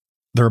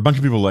a bunch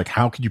of people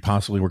how could you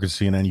possibly work at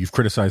CNN? You've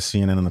criticized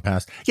CNN in the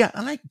past. Yeah.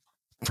 And I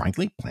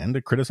frankly plan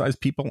to criticize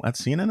people at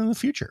CNN in the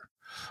future.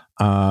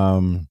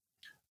 And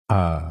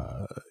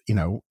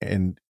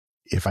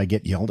if I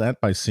get yelled at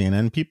by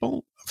CNN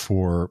people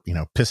for,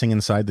 pissing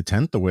inside the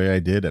tent the way I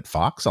did at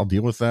Fox, I'll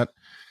deal with that,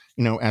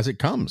 as it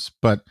comes.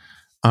 But,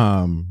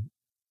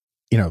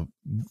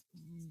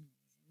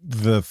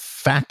 the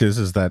fact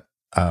is that,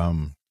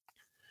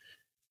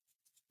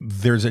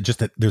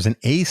 there's an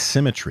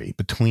asymmetry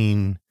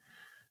between,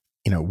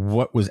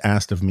 what was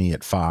asked of me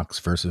at Fox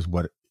versus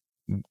what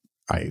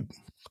I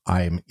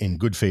I'm in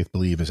good faith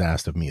believe is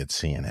asked of me at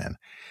CNN.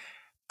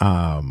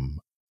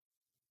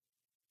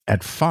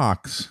 At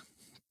Fox,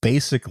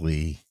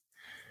 basically,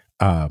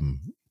 I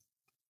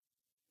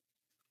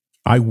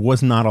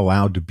was not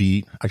allowed to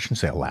be, I shouldn't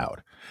say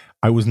allowed.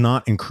 I was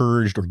not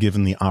encouraged or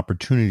given the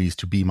opportunities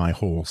to be my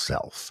whole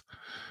self.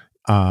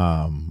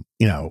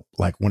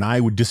 Like when I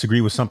would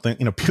disagree with something,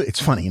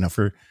 it's funny,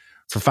 for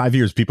 5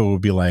 years, people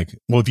would be like,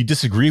 well, if you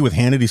disagree with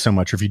Hannity so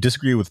much, or if you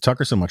disagree with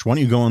Tucker so much, why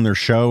don't you go on their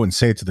show and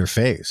say it to their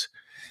face?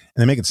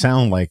 And they make it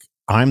sound like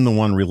I'm the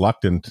one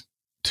reluctant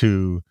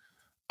to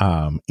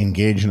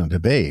engage in a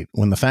debate,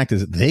 when the fact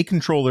is that they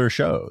control their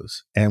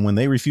shows. And when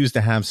they refuse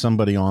to have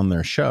somebody on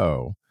their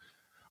show,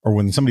 or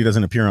when somebody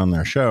doesn't appear on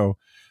their show,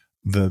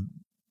 the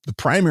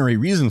primary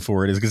reason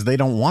for it is because they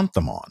don't want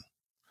them on.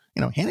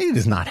 Hannity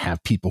does not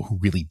have people who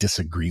really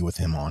disagree with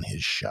him on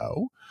his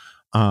show.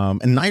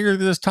 And neither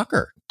does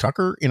Tucker.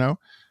 Tucker,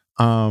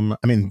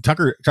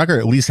 Tucker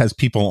at least has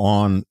people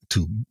on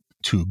to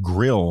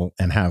grill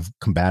and have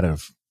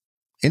combative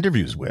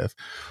interviews with.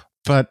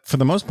 But for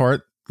the most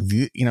part,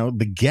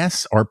 the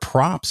guests are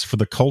props for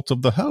the cult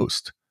of the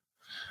host.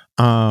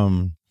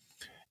 So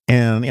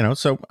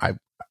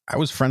I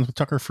was friends with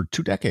Tucker for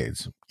 2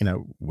 decades.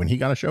 When he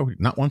got a show,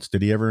 not once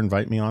did he ever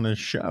invite me on his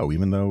show,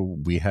 even though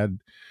we had,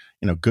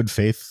 good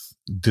faith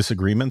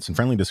disagreements and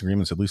friendly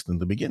disagreements, at least in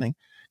the beginning,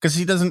 because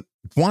he doesn't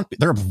want,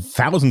 there are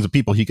thousands of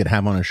people he could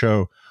have on a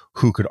show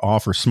who could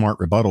offer smart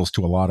rebuttals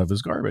to a lot of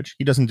his garbage.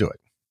 He doesn't do it.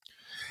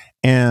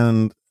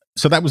 And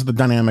so that was the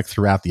dynamic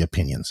throughout the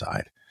opinion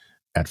side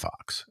at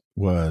Fox.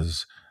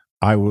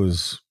 I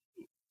was,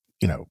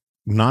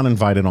 not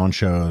invited on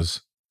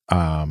shows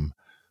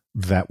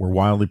that were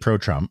wildly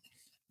pro-Trump.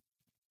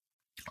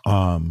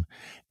 And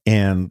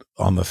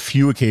on the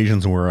few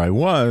occasions where I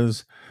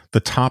was, the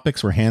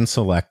topics were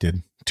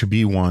hand-selected to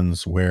be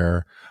ones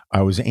where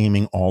I was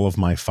aiming all of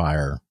my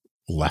fire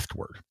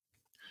leftward.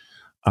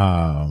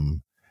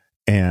 And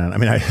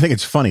I think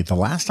it's funny. The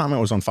last time I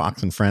was on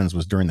Fox and Friends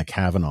was during the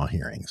Kavanaugh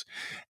hearings,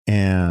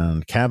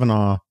 and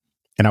I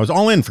was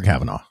all in for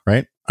Kavanaugh,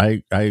 right?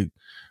 I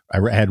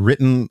had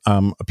written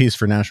a piece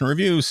for National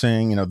Review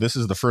saying, this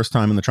is the first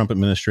time in the Trump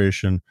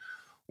administration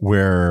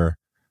where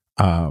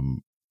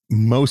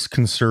most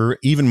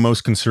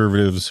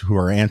conservatives who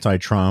are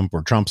anti-Trump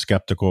or Trump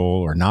skeptical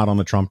or not on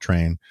the Trump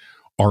train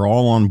are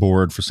all on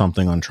board for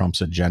something on Trump's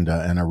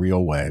agenda in a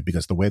real way,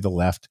 because the way the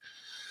left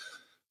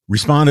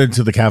responded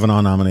to the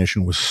Kavanaugh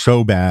nomination was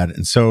so bad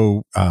and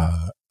so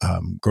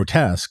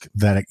grotesque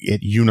that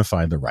it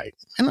unified the right.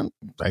 And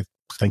I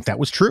think that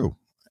was true.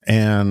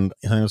 And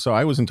so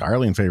I was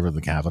entirely in favor of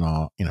the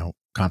Kavanaugh,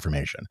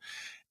 confirmation.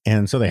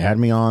 And so they had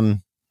me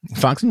on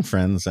Fox and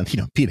Friends, and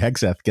Pete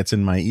Hegseth gets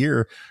in my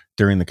ear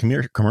during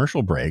the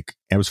commercial break.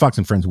 And it was Fox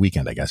and Friends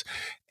weekend, I guess,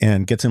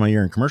 and gets in my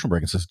ear in commercial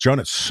break and says, "John,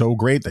 it's so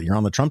great that you're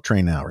on the Trump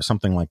train now," or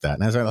something like that.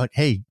 And I was like,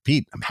 "Hey,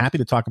 Pete, I'm happy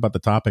to talk about the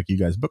topic you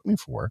guys booked me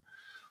for,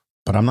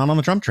 but I'm not on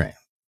the Trump train."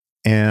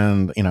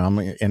 And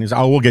and he's,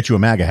 "Oh, we'll get you a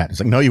MAGA hat."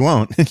 It's like, "No, you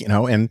won't."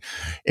 And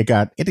it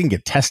didn't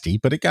get testy,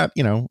 but it got,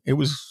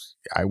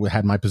 I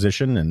had my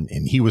position,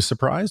 and he was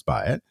surprised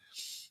by it.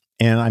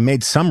 And I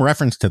made some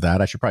reference to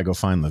that. I should probably go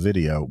find the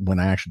video when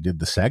I actually did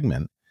the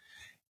segment.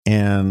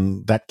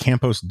 And that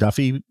Campos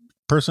Duffy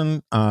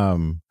person,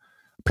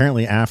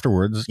 apparently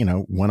afterwards,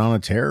 went on a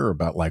tear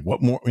about like,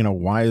 what more,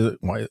 why in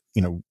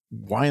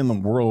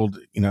the world,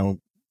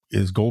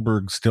 is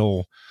Goldberg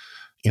still,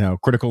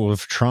 critical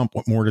of Trump?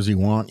 What more does he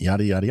want?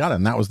 Yada, yada, yada.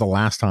 And that was the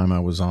last time I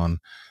was on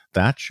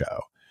that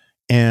show.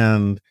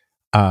 And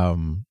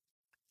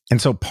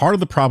so part of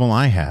the problem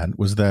I had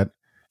was that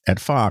at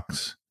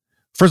Fox,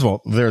 first of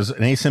all, there's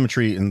an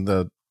asymmetry in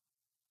the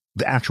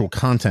actual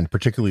content,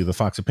 particularly the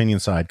Fox Opinion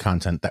side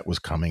content that was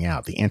coming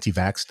out. The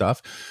anti-vax stuff,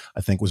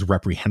 I think, was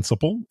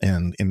reprehensible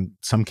and in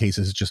some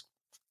cases just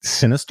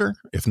sinister,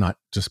 if not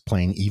just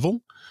plain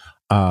evil.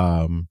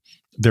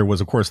 There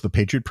was, of course, the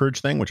Patriot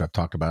Purge thing, which I've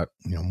talked about,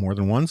 more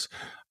than once,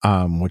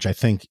 which I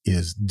think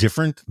is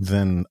different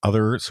than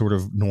other sort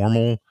of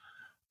normal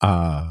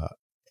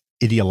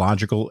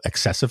ideological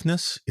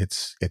excessiveness.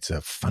 It's a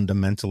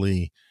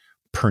fundamentally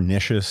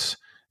pernicious,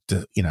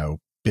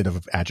 bit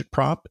of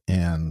agitprop,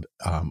 and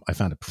I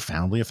found it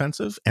profoundly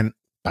offensive. And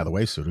by the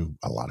way, so do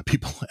a lot of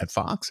people at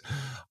Fox.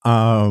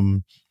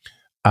 But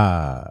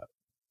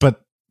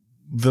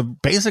the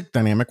basic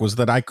dynamic was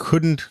that I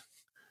couldn't,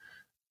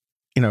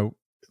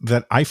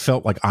 that I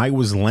felt like I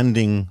was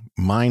lending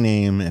my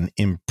name and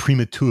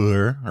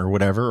imprimatur or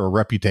whatever, or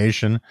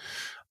reputation,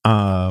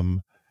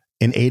 in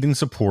aid and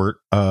support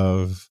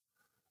of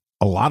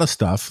a lot of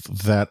stuff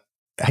that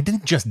I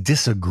didn't just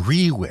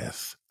disagree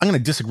with. I'm going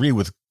to disagree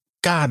with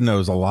God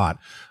knows a lot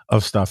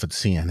of stuff at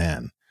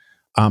CNN.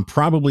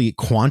 Probably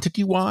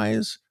quantity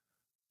wise,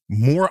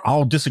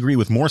 I'll disagree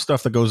with more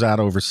stuff that goes out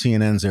over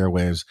CNN's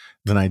airwaves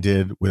than I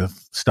did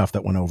with stuff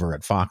that went over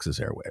at Fox's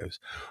airwaves.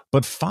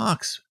 But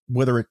Fox,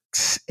 whether it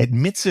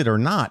admits it or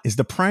not, is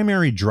the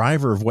primary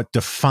driver of what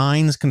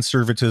defines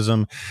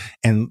conservatism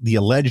and the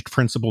alleged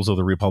principles of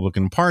the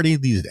Republican Party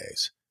these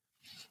days.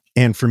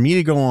 And for me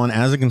to go on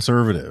as a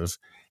conservative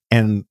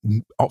and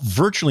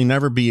virtually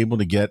never be able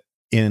to get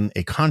in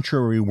a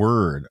contrary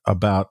word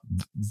about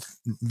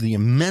the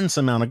immense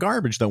amount of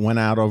garbage that went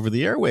out over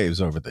the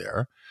airwaves over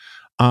there.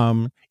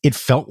 It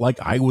felt like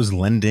I was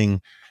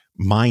lending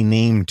my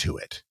name to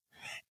it.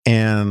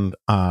 And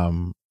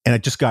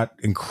it just got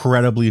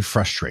incredibly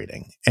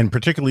frustrating. And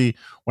particularly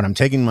when I'm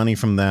taking money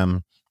from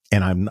them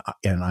and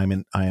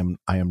I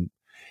am,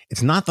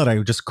 it's not that I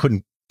just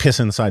couldn't piss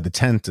inside the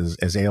tent,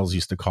 as Ailes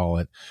used to call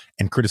it,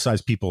 and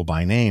criticize people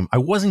by name. I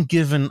wasn't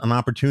given an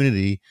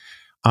opportunity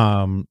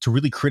to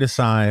really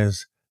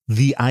criticize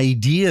the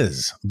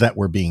ideas that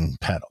were being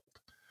peddled.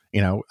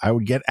 I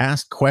would get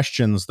asked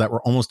questions that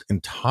were almost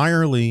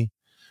entirely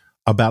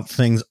about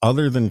things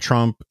other than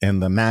Trump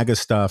and the MAGA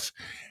stuff.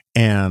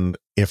 And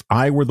if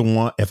I were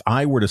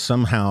to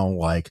somehow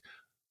like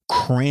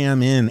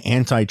cram in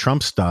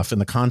anti-Trump stuff in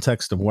the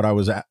context of what I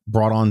was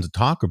brought on to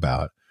talk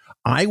about,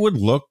 I would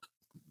look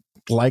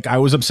like I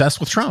was obsessed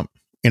with Trump.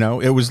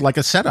 It was like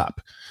a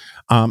setup.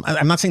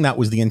 I'm not saying that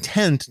was the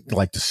intent,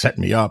 like to set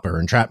me up or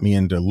entrap me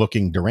into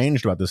looking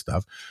deranged about this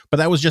stuff, but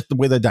that was just the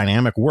way the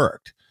dynamic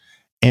worked.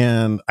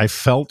 And I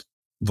felt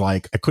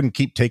like I couldn't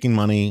keep taking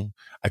money.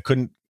 I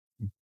couldn't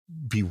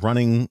be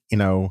running,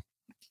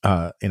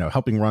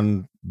 helping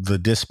run the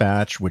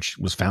Dispatch, which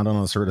was founded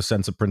on a sort of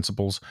sense of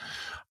principles.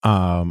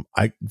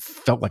 I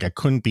felt like I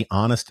couldn't be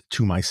honest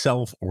to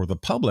myself or the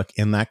public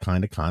in that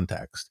kind of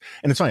context.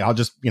 And it's funny, I'll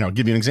just,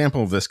 give you an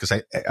example of this,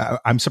 because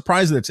I'm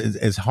surprised that it's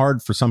as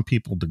hard for some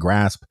people to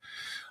grasp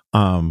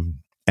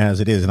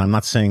as it is. And I'm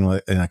not saying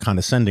in a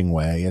condescending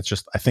way. It's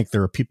just, I think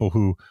there are people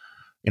who,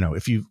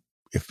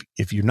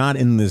 if you're not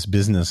in this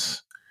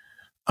business,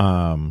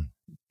 a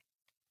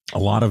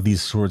lot of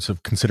these sorts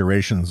of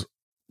considerations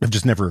have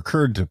just never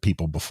occurred to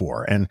people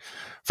before. And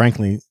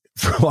frankly,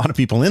 for a lot of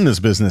people in this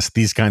business,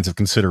 these kinds of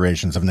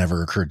considerations have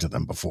never occurred to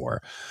them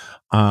before.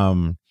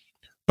 But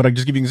I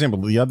just give you an example.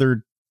 The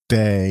other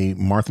day,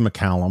 Martha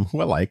McCallum,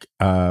 who I like,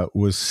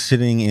 was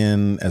sitting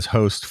in as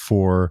host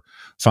for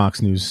Fox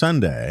News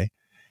Sunday.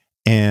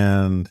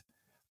 And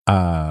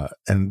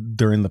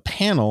during the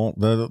panel,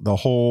 the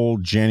whole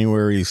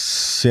January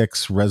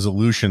 6th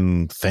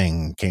resolution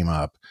thing came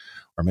up,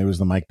 or maybe it was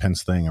the Mike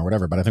Pence thing or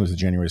whatever, but I think it was the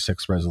January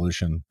 6th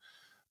resolution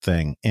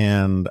thing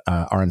and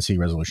RNC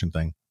resolution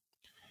thing.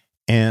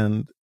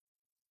 And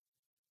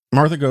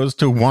Martha goes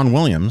to Juan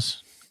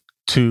Williams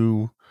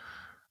to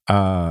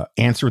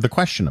answer the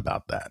question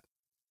about that.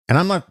 And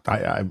I'm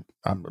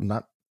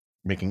not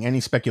making any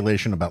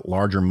speculation about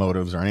larger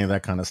motives or any of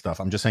that kind of stuff.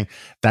 I'm just saying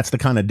that's the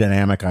kind of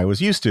dynamic I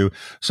was used to.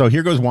 So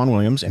here goes Juan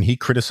Williams, and he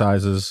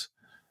criticizes,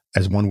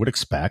 as one would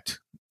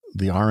expect,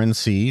 the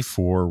RNC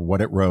for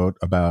what it wrote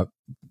about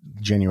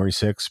January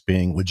 6th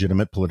being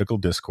legitimate political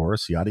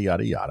discourse, yada,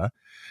 yada, yada.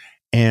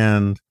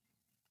 And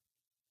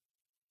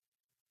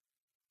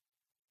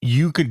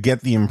you could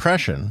get the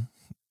impression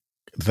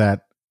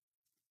that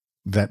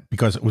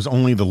because it was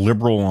only the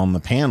liberal on the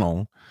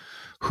panel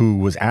who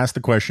was asked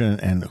the question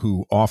and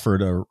who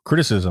offered a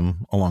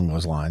criticism along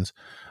those lines,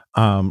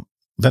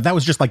 that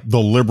was just like the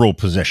liberal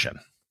position,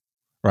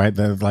 right?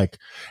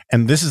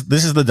 And this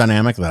is the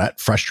dynamic that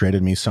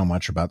frustrated me so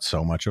much about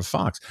so much of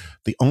Fox.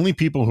 The only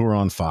people who are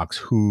on Fox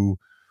who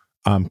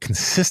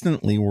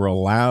consistently were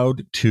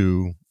allowed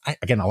to,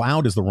 again,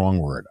 allowed is the wrong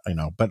word, I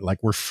know, but like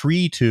we're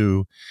free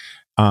to,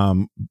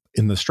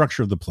 in the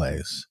structure of the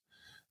place,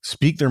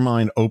 speak their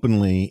mind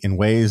openly in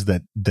ways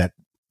that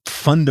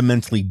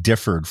fundamentally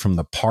differed from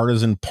the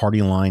partisan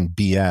party line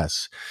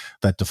BS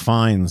that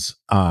defines,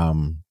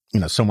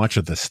 so much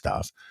of this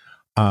stuff,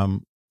 are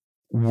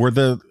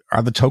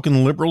the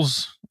token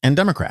liberals and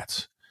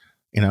Democrats,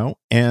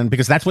 and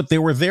because that's what they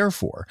were there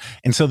for.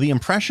 And so the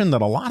impression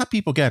that a lot of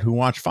people get who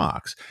watch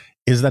Fox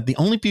is that the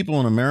only people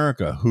in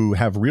America who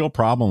have real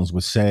problems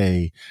with,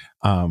 say,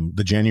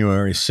 the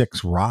January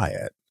 6th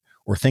riot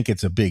or think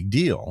it's a big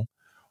deal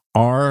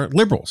are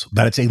liberals,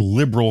 that it's a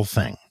liberal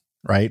thing,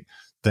 right?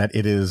 That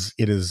it is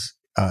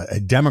a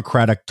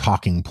Democratic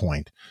talking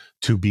point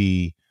to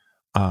be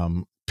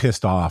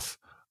pissed off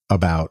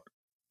about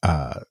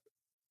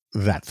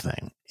that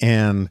thing.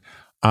 And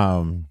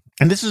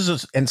this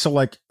is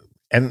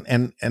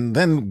and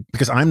then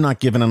because I'm not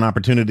given an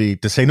opportunity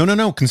to say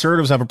no,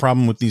 conservatives have a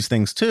problem with these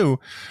things too,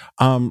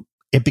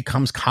 it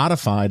becomes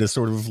codified as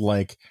sort of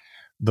like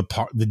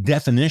the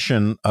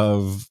definition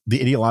of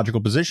the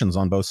ideological positions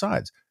on both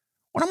sides.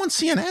 When I'm on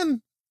CNN,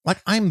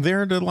 like I'm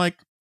there to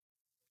like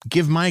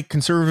give my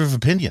conservative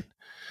opinion,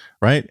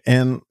 right?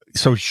 And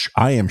so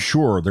I am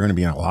sure there are going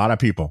to be a lot of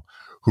people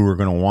who are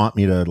going to want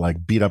me to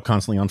like beat up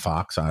constantly on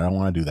Fox. I don't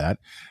want to do that.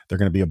 There are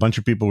going to be a bunch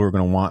of people who are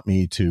going to want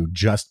me to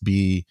just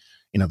be,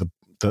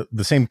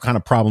 the same kind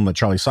of problem that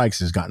Charlie Sykes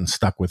has gotten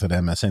stuck with at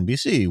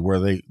MSNBC, where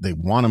they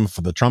want him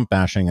for the Trump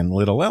bashing and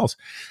little else.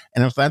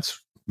 And if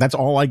that's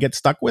all I get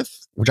stuck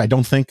with, which I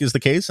don't think is the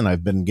case, and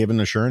I've been given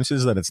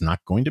assurances that it's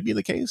not going to be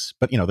the case,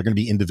 but they're going to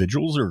be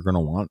individuals who are going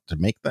to want to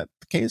make that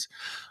the case.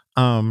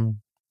 Then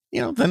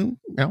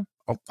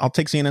I'll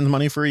take CNN's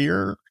money for a year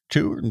or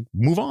two and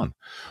move on.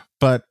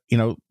 But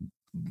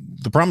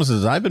the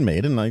promises I've been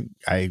made, and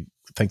I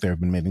think they've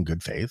been made in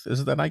good faith,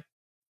 is that I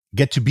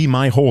get to be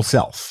my whole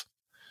self.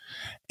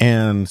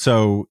 And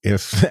so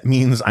if that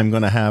means I'm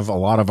going to have a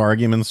lot of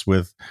arguments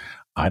with,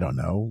 I don't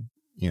know,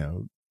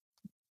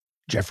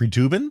 Jeffrey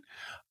Toobin,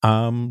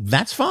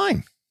 that's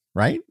fine,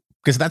 right?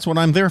 Because that's what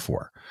I'm there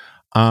for.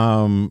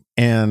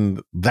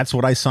 And that's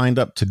what I signed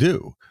up to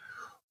do.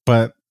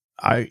 But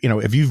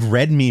if you've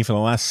read me for the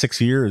last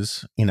 6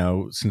 years,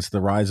 since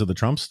the rise of the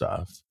Trump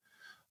stuff,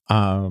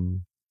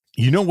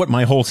 what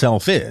my whole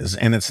self is.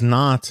 And it's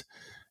not,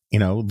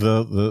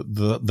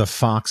 the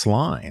Fox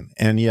line.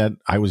 And yet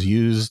I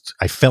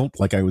felt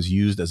like I was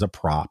used as a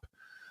prop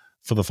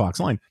for the Fox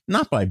line,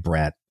 not by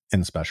Brett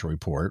and Special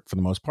Report for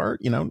the most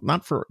part,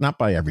 not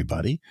by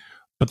everybody,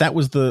 but that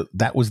was the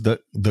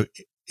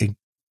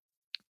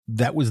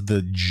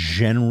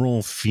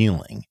general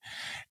feeling.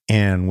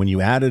 And when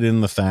you added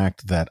in the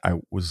fact that I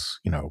was,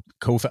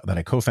 that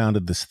I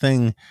co-founded this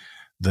thing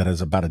that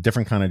is about a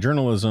different kind of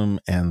journalism,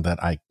 and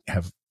that I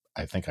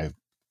think I've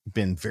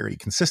been very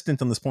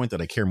consistent on this point,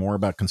 that I care more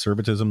about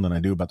conservatism than I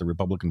do about the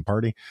Republican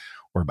Party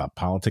or about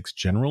politics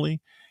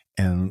generally.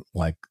 And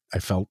like, I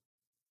felt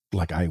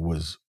like I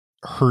was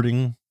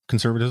hurting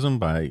conservatism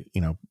by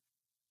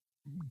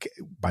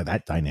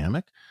that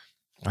dynamic.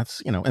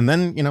 That's, and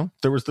then,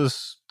 there was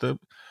the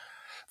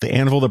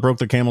anvil that broke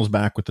the camel's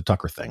back with the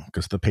Tucker thing,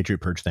 because the Patriot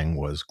Purge thing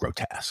was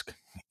grotesque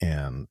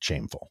and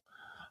shameful.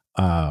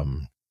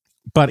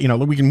 But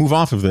we can move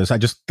off of this.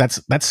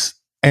 That's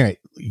all right.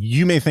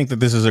 You may think that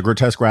this is a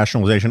grotesque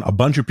rationalization. A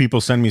bunch of people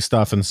send me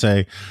stuff and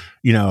say,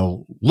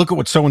 look at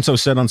what so-and-so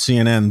said on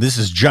CNN. This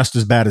is just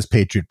as bad as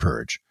Patriot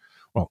Purge.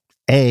 Well,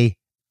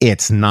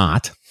 it's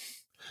not.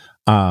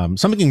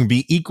 Something can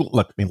be equal.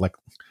 Look,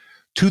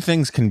 two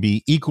things can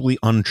be equally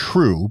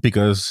untrue,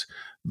 because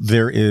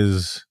there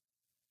is,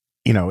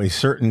 a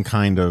certain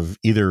kind of,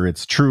 either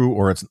it's true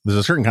or there's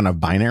a certain kind of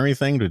binary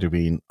thing to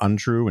be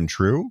untrue and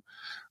true,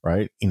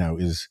 right?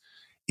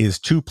 Is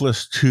 2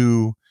 +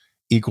 2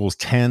 =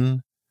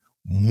 10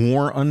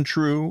 more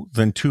untrue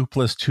than 2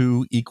 +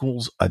 2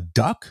 = a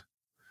duck?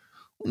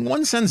 In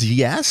one sense,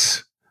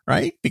 yes,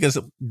 right? Because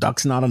a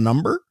duck's not a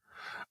number.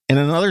 In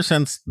another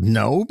sense,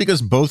 no,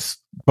 because both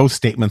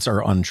statements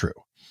are untrue.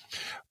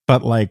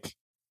 But like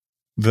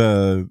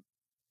the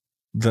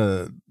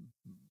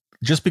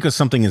just because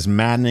something is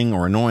maddening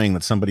or annoying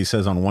that somebody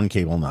says on one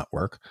cable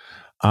network,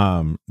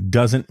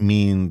 doesn't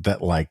mean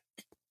that like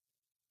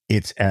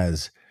it's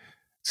as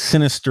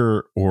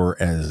sinister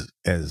or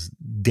as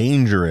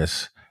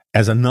dangerous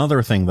as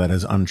another thing that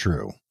is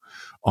untrue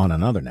on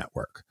another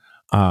network.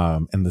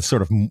 And the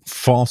sort of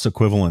false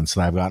equivalence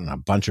that I've gotten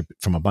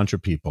from a bunch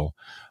of people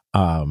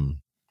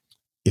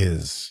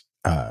is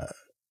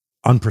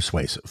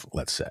unpersuasive,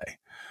 let's say.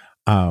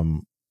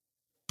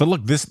 But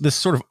look, this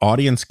sort of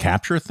audience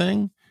capture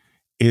thing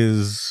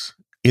is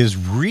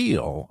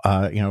real.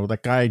 That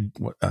guy,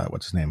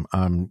 what's his name?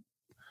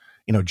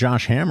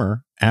 Josh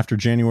Hammer, after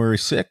January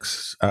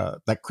 6th,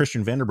 that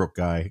Christian Vanderbroek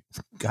guy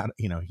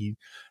he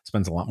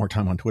spends a lot more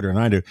time on Twitter than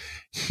I do.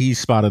 He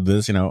spotted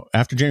this,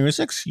 after January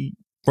 6th, he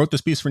wrote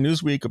this piece for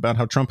Newsweek about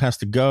how Trump has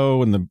to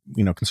go and the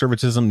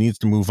conservatism needs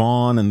to move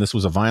on. And this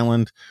was a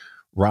violent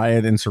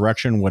riot,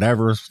 insurrection,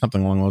 whatever,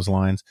 something along those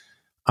lines.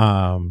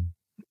 And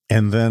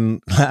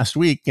then last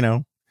week,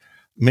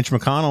 Mitch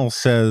McConnell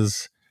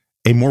says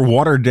a more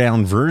watered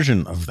down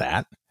version of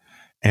that.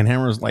 And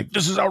Hammer's like,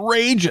 this is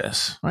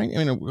outrageous, right?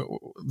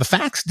 The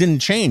facts didn't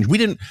change.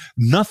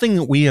 Nothing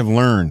that we have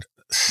learned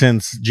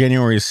since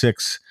January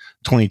 6,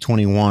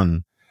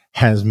 2021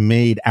 has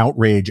made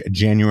outrage at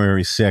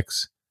January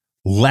 6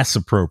 less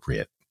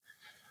appropriate.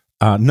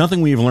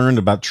 Nothing we've learned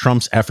about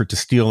Trump's effort to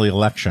steal the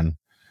election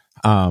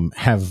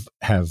have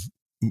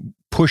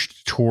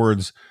pushed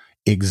towards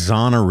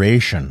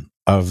exoneration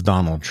of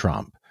Donald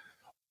Trump.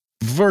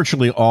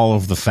 Virtually all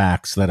of the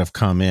facts that have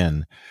come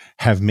in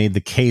have made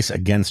the case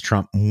against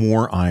Trump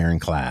more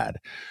ironclad.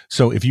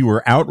 So if you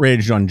were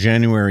outraged on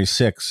January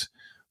 6th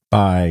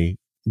by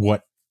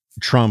what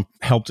Trump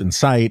helped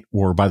incite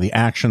or by the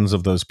actions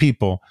of those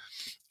people,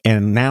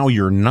 and now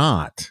you're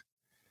not,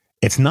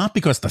 it's not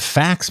because the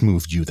facts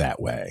moved you that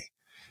way.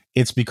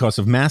 It's because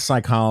of mass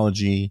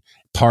psychology,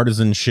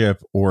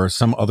 partisanship, or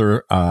some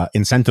other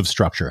incentive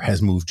structure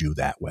has moved you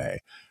that way.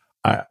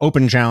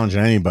 Open challenge to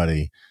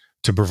anybody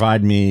to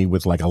provide me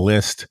with like a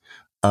list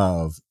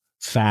of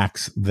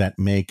facts that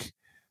make,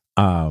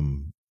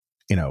 that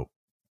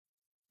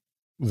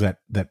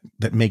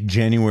make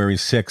January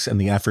 6th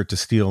and the effort to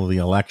steal the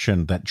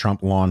election that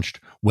Trump launched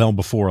well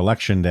before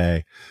Election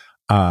Day,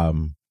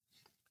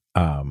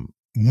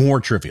 more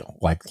trivial.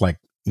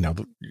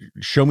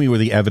 Show me where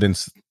the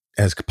evidence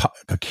has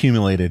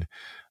accumulated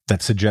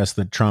that suggests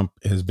that Trump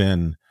has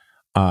been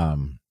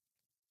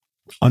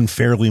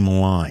unfairly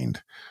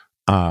maligned.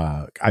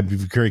 I'd be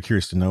very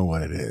curious to know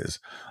what it is.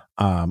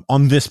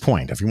 On this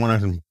point, if you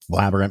want to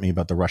blabber at me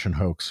about the Russian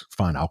hoax,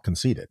 fine, I'll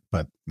concede it.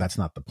 But that's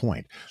not the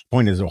point. The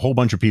point is a whole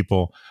bunch of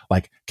people,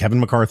 like Kevin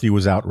McCarthy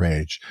was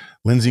outraged.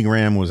 Lindsey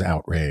Graham was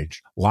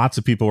outraged. Lots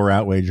of people were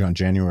outraged on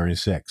January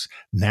 6th.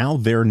 Now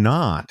they're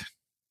not.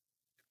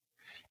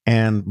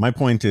 And my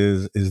point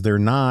is they're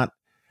not,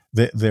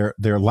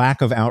 their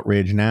lack of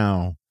outrage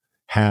now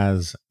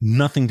has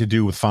nothing to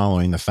do with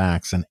following the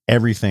facts and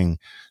everything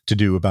to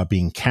do about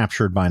being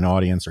captured by an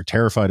audience or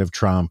terrified of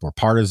Trump or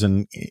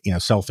partisan,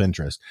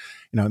 self-interest.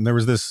 And there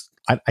was this,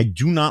 I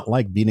do not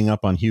like beating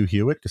up on Hugh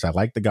Hewitt because I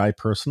like the guy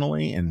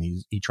personally, and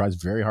he tries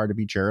very hard to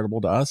be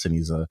charitable to us, and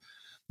he's a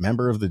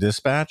member of the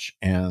Dispatch.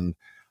 And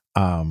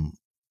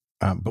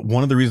but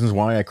one of the reasons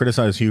why I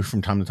criticize Hugh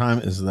from time to time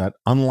is that,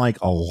 unlike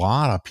a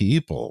lot of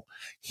people,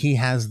 he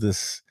has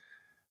this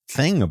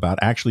thing about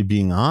actually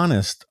being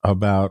honest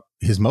about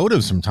his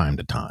motives from time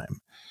to time.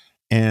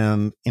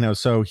 And,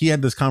 so he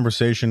had this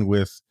conversation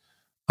with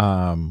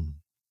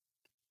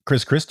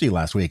Chris Christie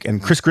last week.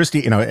 And Chris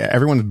Christie,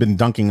 everyone's been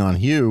dunking on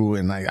Hugh,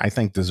 and I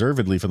think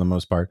deservedly for the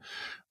most part.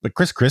 But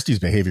Chris Christie's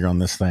behavior on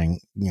this thing,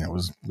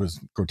 was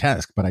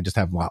grotesque. But I just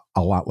have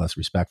a lot less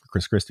respect for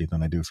Chris Christie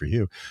than I do for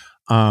Hugh.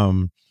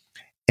 But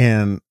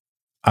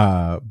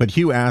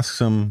Hugh asks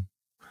him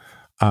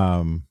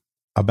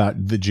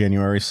about the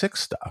January 6th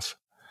stuff.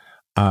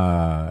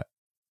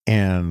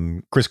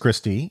 And Chris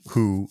Christie,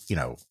 who,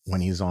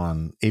 when he's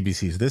on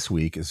ABC's This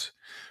Week, is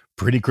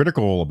pretty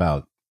critical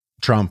about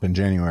Trump and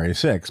January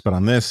 6th. But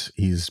on this,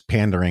 he's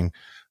pandering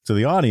to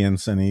the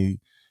audience, and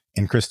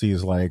Christie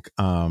is like,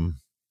 this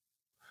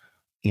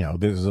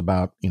is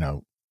about,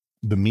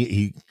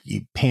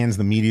 he pans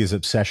the media's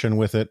obsession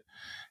with it.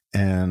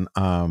 And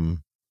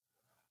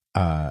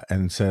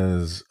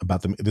says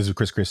about this is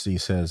Chris Christie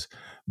says,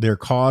 their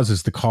cause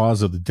is the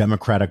cause of the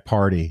Democratic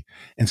Party.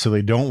 And so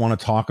they don't want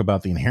to talk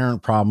about the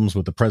inherent problems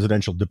with the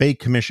Presidential Debate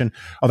Commission.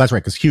 Oh, that's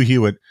right. Because Hugh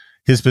Hewitt,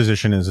 his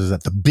position is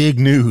that the big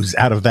news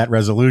out of that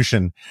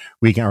resolution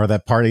weekend, or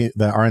that party,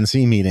 the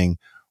RNC meeting,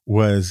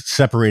 was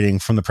separating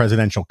from the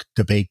Presidential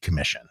Debate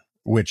Commission,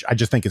 which I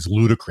just think is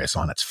ludicrous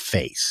on its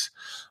face.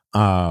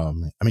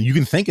 You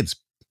can think it's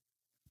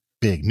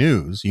big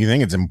news. You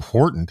think it's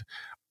important.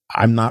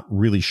 I'm not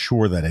really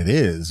sure that it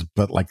is,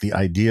 but like the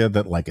idea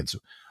that like it's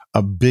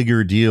a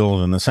bigger deal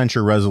than the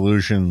censure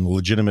resolution,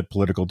 legitimate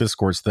political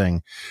discourse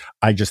thing,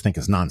 I just think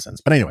is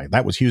nonsense. But anyway,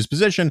 that was Hugh's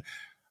position.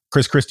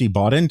 Chris Christie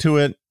bought into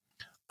it.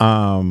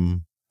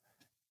 And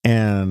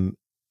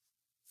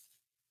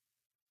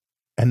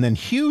then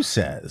Hugh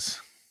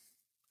says,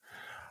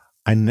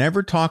 I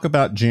never talk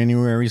about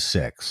January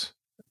 6th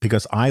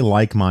because I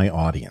like my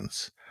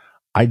audience.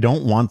 I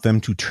don't want them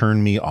to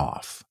turn me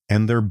off,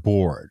 and they're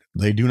bored.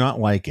 They do not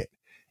like it.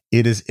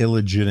 It is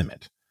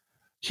illegitimate.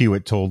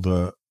 Hewitt told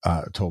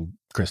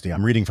Christie.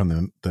 I'm reading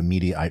from the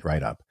Mediaite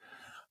write-up.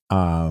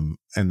 And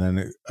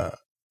then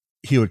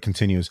Hewitt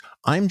continues,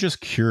 I'm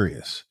just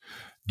curious.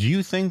 Do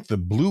you think the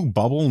blue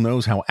bubble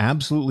knows how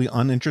absolutely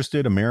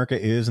uninterested America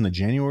is in the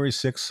January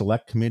 6th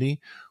Select Committee,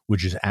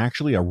 which is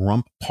actually a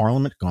rump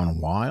parliament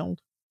gone wild?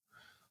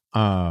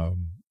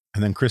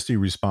 And then Christie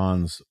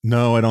responds,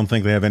 no, I don't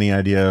think they have any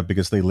idea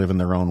because they live in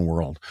their own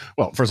world.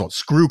 Well, first of all,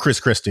 screw Chris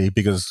Christie,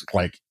 because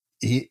like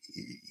he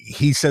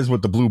says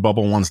what the blue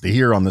bubble wants to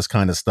hear on this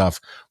kind of stuff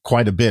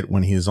quite a bit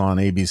when he's on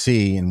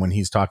ABC and when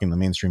he's talking to the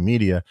mainstream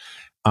media.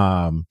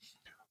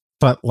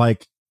 But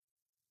like,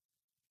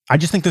 I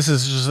just think this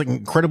is just like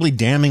incredibly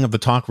damning of the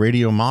talk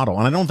radio model.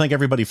 And I don't think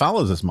everybody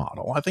follows this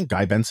model. I think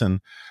Guy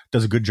Benson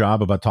does a good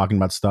job about talking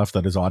about stuff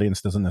that his audience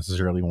doesn't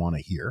necessarily want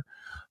to hear.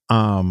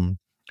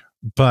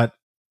 But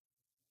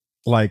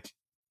like,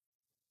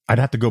 I'd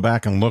have to go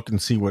back and look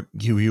and see what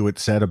Hugh Hewitt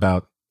said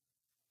about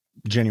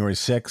January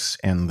 6th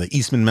and the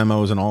Eastman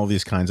memos and all of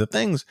these kinds of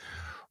things.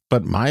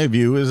 But my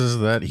view is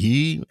that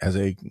he, as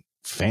a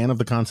fan of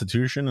the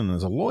Constitution and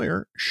as a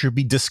lawyer, should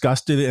be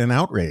disgusted and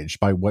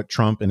outraged by what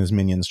Trump and his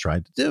minions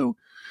tried to do.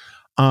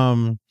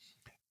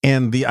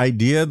 And the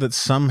idea that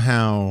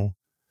somehow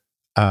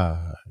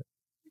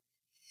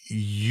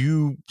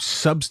you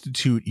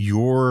substitute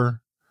your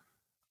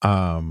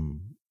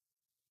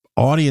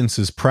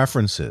audience's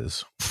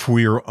preferences for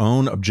your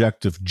own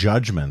objective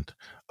judgment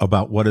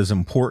about what is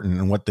important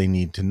and what they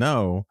need to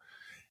know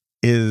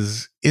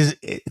is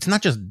it's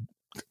not just,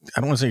 I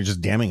don't want to say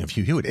just damning of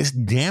Hugh Hewitt, it's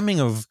damning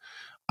of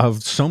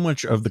so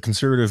much of the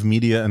conservative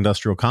media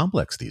industrial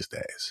complex these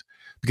days,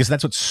 because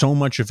that's what so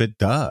much of it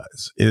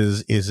does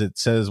is it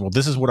says, well,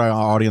 this is what our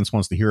audience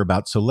wants to hear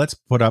about, so let's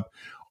put up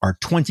our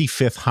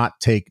 25th hot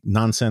take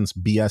nonsense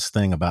BS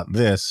thing about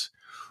this,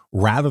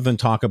 rather than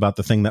talk about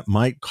the thing that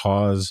might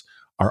cause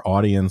our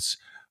audience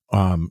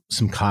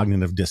some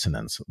cognitive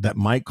dissonance, that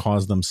might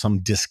cause them some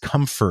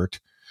discomfort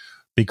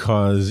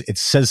because it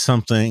says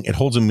something, it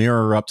holds a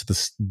mirror up to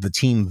the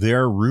team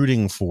they're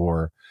rooting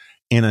for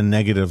in a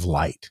negative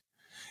light.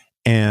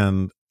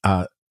 And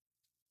so,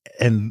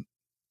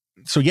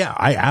 yeah,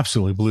 I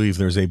absolutely believe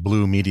there's a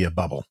blue media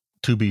bubble,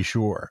 to be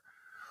sure.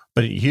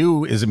 But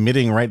Hugh is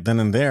admitting right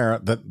then and there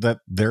that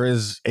there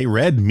is a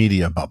red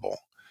media bubble,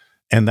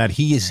 and that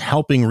he is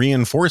helping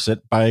reinforce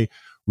it by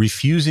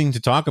refusing to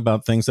talk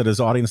about things that his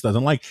audience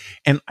doesn't like.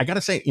 And I got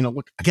to say,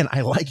 look, again,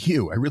 I like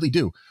Hugh, I really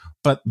do.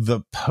 But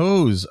the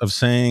pose of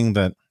saying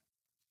that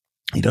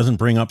he doesn't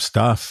bring up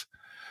stuff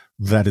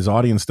that his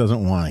audience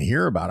doesn't want to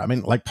hear about. I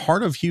mean, like,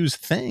 part of Hugh's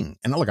thing,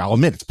 and look, I'll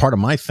admit it's part of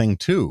my thing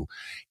too,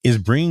 is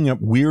bringing up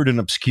weird and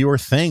obscure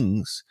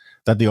things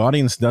that the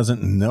audience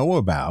doesn't know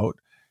about,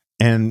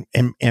 and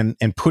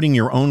putting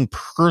your own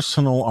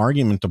personal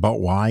argument about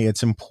why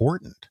it's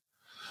important.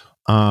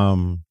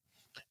 And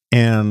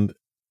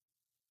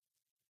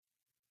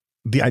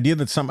the idea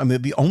that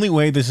the only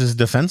way this is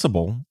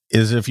defensible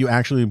is if you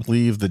actually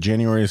believe the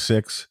January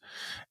 6th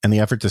and the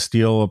effort to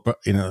steal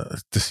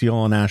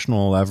a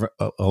national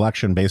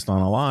election based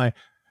on a lie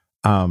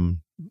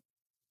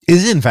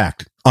is in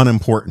fact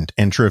unimportant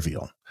and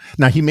trivial.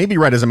 Now, he may be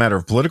right as a matter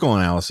of political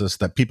analysis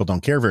that people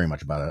don't care very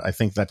much about it. I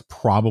think that's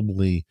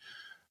probably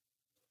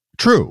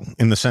true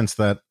in the sense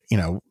that,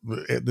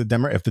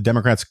 if the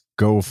Democrats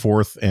go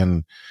forth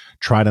and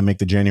try to make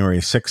the January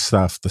 6th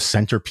stuff the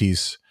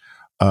centerpiece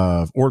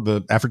of, or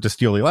the effort to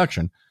steal the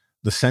election,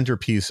 the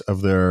centerpiece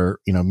of their,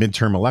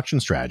 midterm election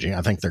strategy,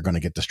 I think they're going to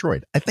get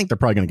destroyed. I think they're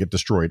probably going to get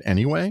destroyed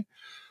anyway.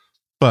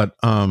 But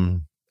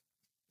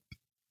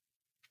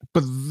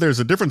there's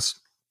a difference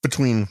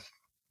between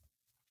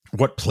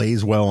what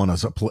plays well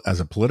as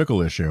a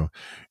political issue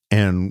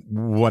and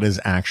what is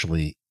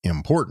actually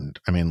important.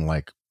 I mean,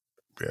 like,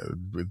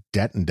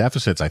 debt and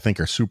deficits, I think,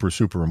 are super,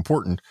 super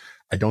important.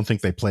 I don't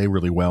think they play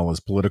really well as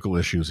political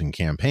issues in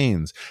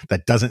campaigns.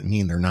 That doesn't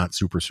mean they're not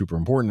super, super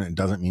important. It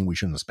doesn't mean we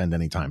shouldn't spend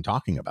any time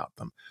talking about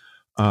them.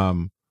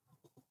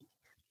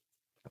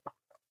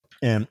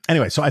 And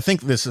anyway, so I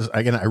think this is,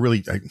 again,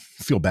 I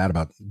feel bad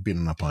about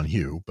beating up on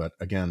Hugh, but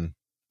again,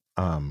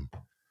 I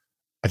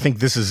think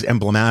this is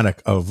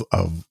emblematic of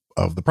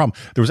the problem.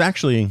 There was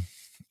actually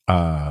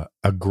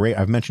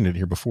I've mentioned it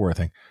here before, I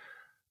think.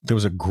 There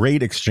was a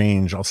great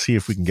exchange. I'll see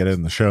if we can get it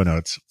in the show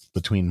notes,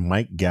 between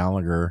Mike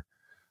Gallagher,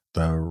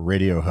 the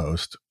radio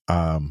host,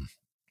 and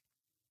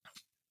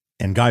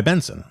Guy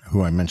Benson,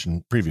 who I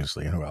mentioned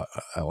previously, and who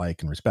I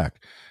like and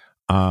respect.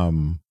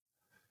 And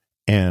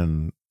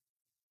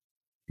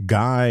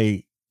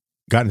Guy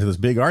got into this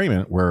big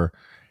argument where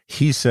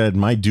he said,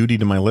 my duty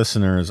to my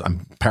listeners,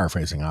 I'm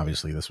paraphrasing,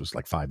 obviously, this was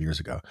like 5 years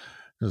ago.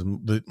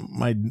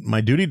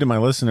 My duty to my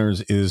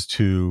listeners is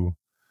to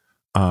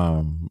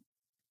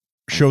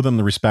show them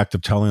the respect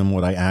of telling them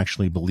what I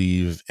actually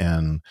believe,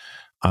 and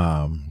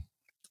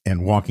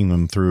walking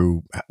them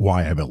through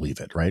why I believe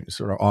it, right?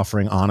 Sort of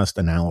offering honest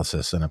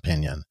analysis and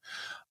opinion.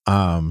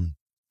 And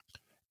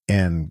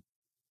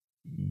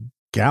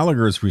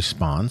Gallagher's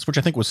response, which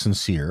I think was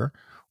sincere,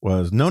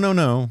 was,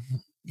 no.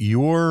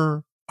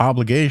 Your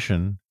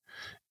obligation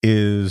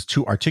is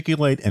to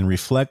articulate and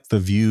reflect the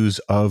views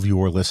of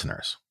your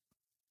listeners.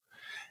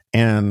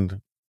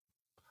 And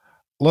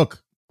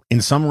look,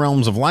 in some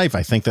realms of life,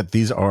 I think that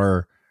these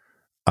are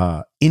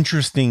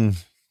interesting,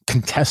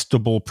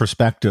 contestable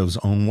perspectives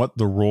on what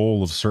the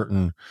role of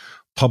certain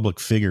public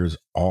figures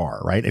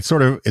are, right? It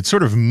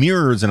sort of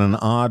mirrors in an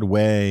odd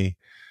way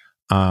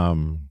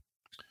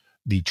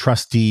the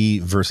trustee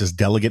versus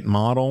delegate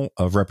model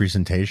of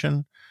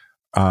representation.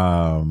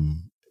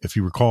 If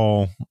you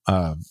recall,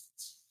 I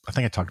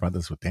think I talked about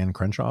this with Dan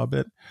Crenshaw a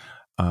bit,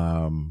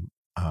 and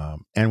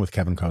with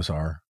Kevin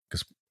Kosar,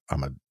 because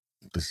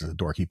this is a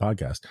dorky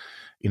podcast.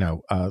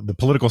 The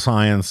political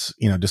science,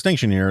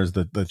 distinction here is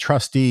that the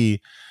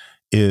trustee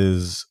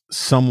is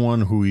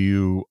someone who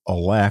you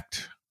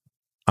elect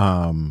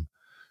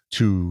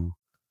to,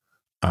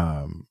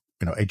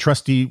 a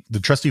trustee. The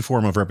trustee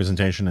form of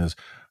representation is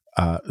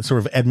sort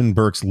of Edmund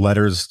Burke's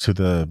letters to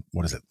the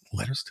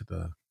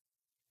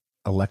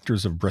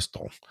electors of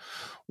Bristol,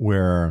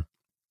 where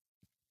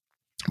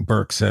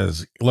Burke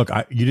says, look,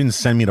 you didn't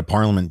send me to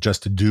Parliament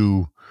just to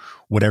do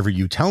whatever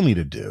you tell me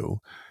to do.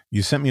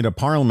 You sent me to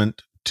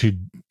Parliament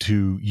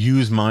to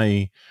use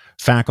my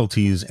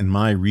faculties and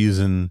my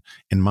reason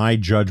and my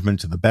judgment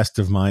to the best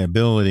of my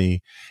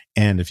ability.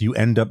 And if you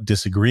end up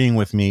disagreeing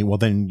with me, well,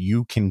 then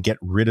you can get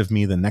rid of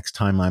me the next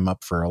time I'm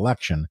up for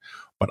election.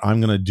 But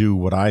I'm going to do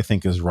what I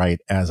think is right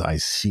as I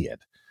see it.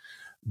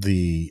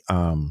 The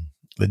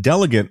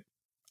delegate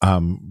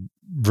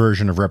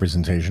version of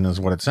representation is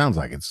what it sounds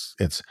like.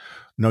 It's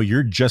no,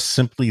 you're just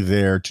simply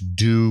there to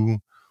do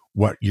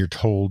what you're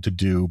told to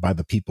do by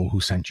the people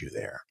who sent you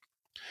there.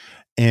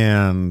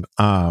 And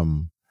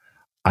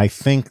I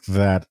think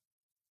that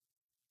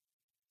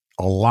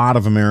a lot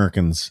of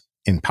Americans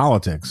in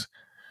politics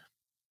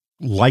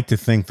like to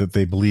think that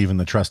they believe in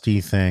the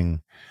trustee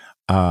thing,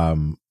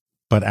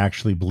 but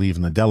actually believe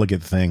in the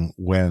delegate thing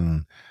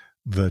when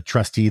the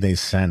trustee they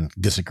send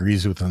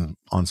disagrees with them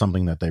on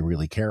something that they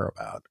really care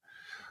about.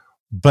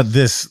 But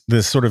this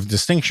sort of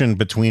distinction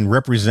between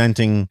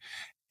representing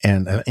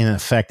and, in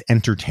effect,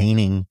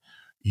 entertaining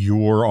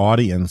your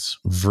audience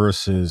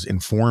versus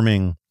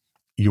informing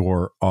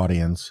your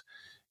audience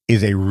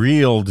is a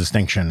real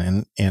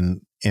distinction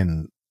in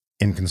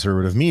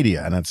conservative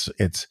media. And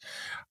it's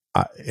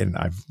and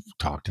I've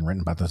talked and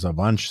written about this a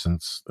bunch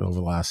since over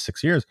the last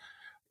 6 years.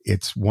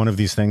 It's one of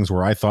these things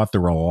where I thought there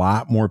were a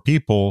lot more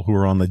people who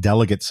were on the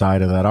delegate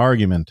side of that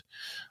argument.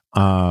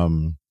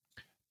 And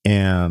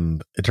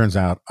it turns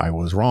out I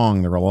was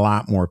wrong. There were a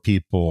lot more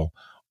people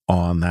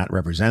on that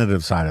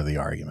representative side of the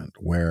argument,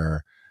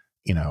 where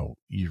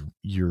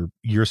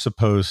you're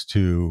supposed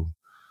to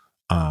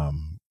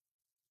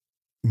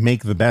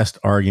make the best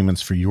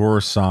arguments for your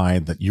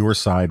side that your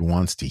side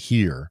wants to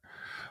hear,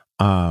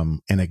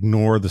 and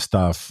ignore the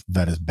stuff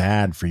that is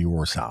bad for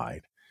your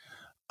side.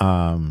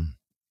 And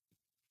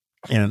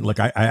look,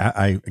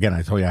 I again,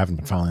 I told you I haven't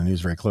been following the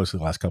news very closely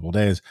the last couple of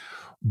days,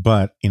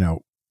 but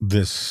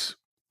this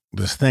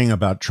thing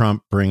about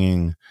Trump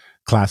bringing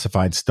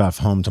classified stuff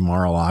home to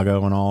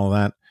Mar-a-Lago and all of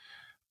that.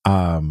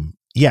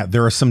 Yeah,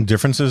 there are some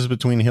differences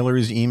between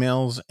Hillary's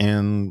emails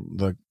and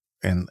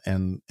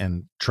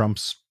and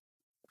Trump's,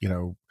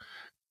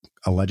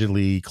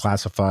 allegedly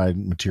classified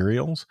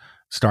materials,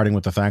 starting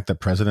with the fact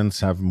that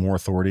presidents have more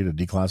authority to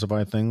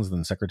declassify things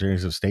than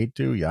secretaries of state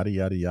do, yada,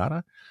 yada,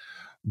 yada.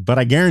 But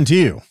I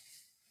guarantee you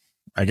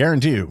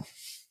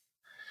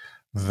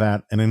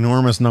that an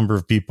enormous number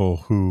of people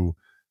who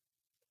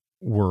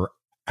were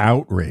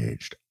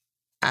outraged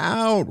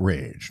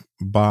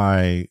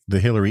by the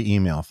Hillary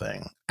email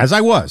thing, as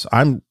I was,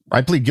 I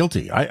plead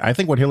guilty. I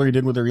think what Hillary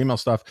did with her email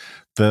stuff,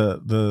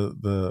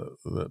 the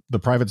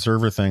private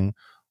server thing,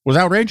 was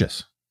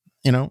outrageous.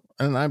 And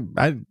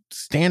I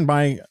stand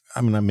by.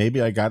 I mean, maybe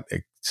I got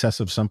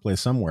excessive someplace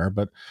somewhere,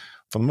 but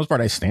for the most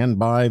part, I stand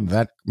by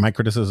my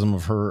criticism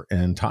of her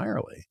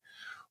entirely.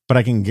 But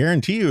I can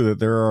guarantee you that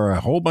there are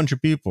a whole bunch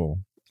of people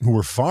who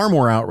were far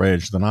more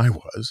outraged than I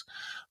was.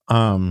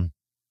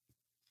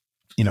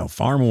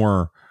 Far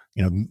more,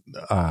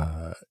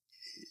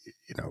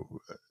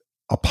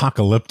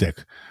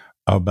 apocalyptic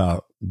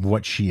about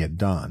what she had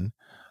done,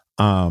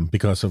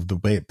 because of the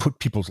way it put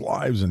people's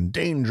lives in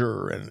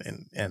danger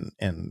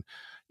and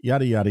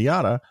yada, yada,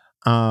 yada,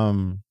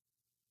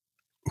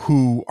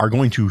 who are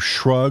going to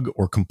shrug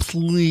or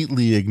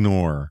completely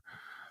ignore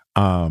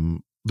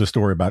the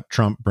story about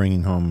Trump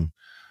bringing home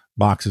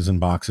boxes and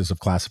boxes of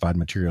classified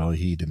material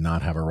he did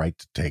not have a right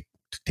to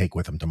take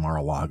with him to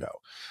Mar-a-Lago.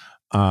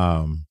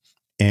 And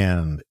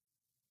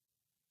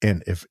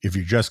if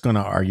you're just going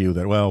to argue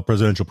that, well,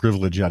 presidential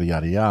privilege, yada,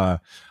 yada,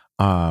 yada,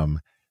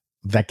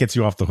 that gets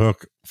you off the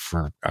hook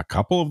for a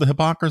couple of the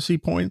hypocrisy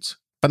points,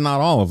 but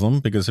not all of them,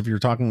 because if you're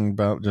talking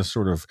about just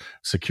sort of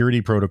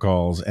security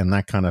protocols and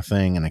that kind of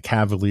thing, and a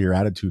cavalier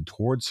attitude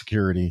towards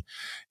security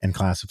and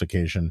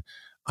classification,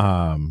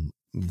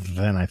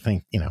 then I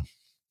think,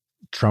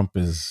 Trump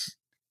is,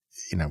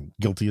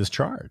 guilty as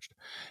charged.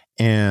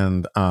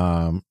 And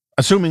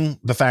assuming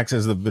the facts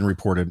as they've been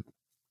reported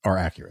are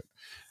accurate.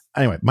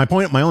 Anyway, my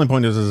only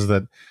point is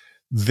that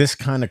this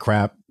kind of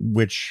crap,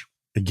 which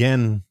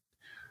again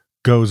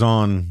goes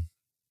on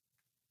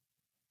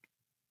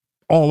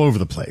all over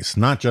the place,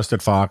 not just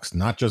at Fox,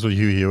 not just with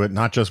Hugh Hewitt,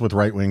 not just with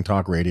right-wing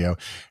talk radio.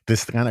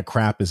 This kind of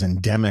crap is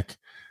endemic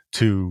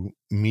to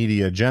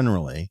media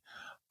generally,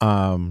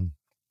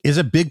 is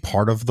a big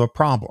part of the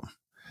problem.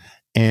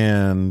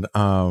 And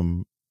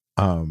one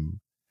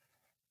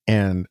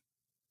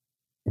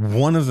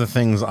of the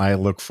things I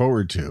look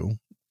forward to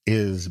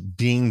is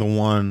being the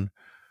one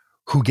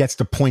who gets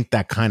to point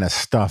that kind of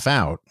stuff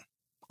out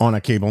on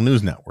a cable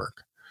news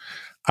network.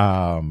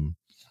 And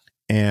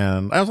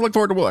I also look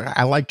forward to,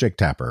 I like Jake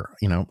Tapper.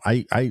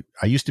 I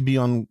used to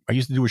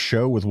do a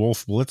show with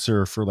Wolf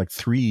Blitzer for like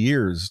 3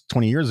 years,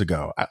 20 years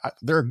ago.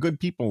 There are good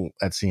people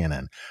at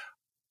CNN.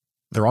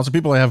 There are also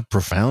people I have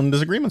profound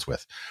disagreements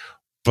with,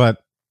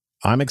 but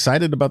I'm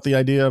excited about the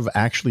idea of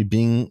actually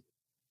being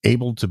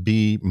able to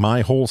be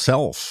my whole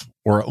self,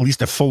 or at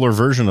least a fuller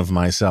version of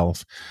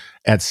myself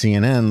at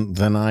CNN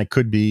than I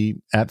could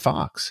be at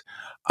Fox.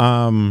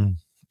 All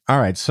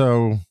right.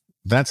 So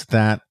that's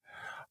that.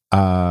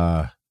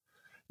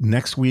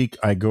 Next week,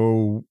 at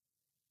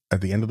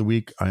the end of the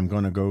week, I'm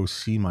going to go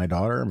see my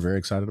daughter. I'm very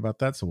excited about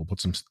that. So we'll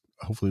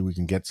hopefully we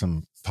can get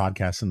some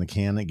podcasts in the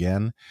can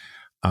again.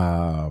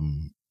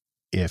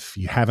 If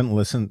you haven't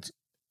listened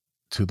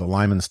to the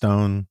Lyman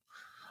Stone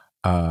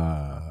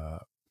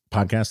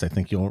podcast, I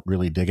think you'll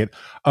really dig it.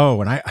 Oh,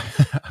 and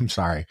I'm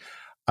sorry.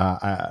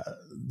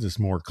 Just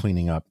more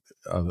cleaning up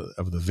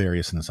of the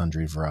various and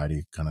sundry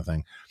variety kind of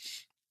thing.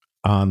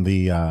 On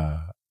the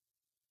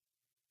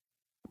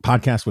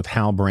podcast with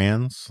Hal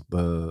Brands,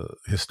 the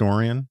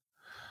historian,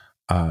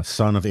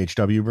 son of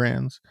H.W.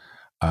 Brands,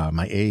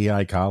 my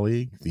AEI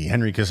colleague, the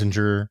Henry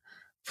Kissinger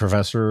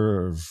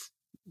professor of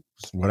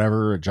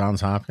whatever at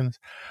Johns Hopkins.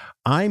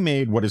 I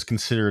made what is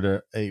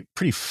considered a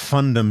pretty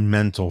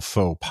fundamental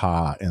faux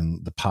pas in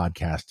the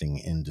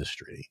podcasting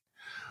industry,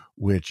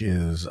 which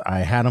is I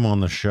had him on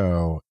the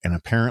show, and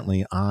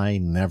apparently I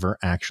never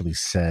actually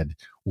said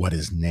what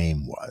his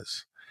name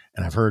was.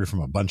 And I've heard from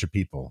a bunch of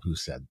people who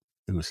said,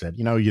 you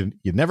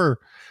never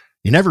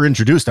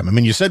introduced him. I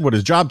mean, you said what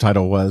his job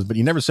title was, but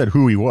you never said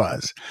who he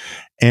was.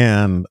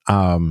 And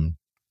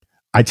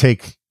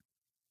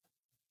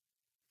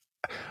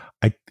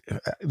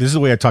this is the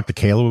way I talked to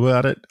Caleb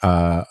about it,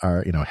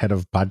 our head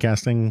of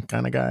podcasting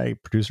kind of guy,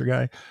 producer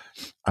guy.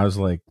 I was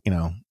like,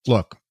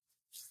 look,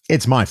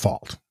 it's my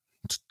fault.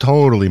 It's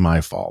totally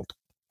my fault.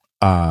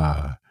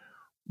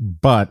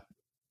 But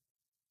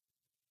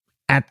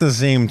at the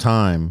same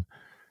time,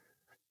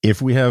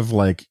 if we have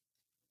like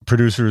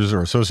producers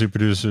or associate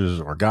producers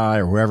or guy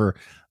or whoever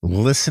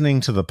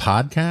listening to the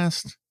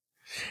podcast,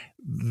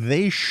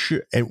 they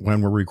should,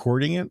 when we're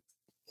recording it,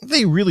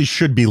 they really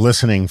should be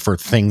listening for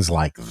things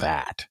like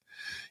that.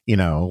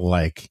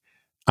 Like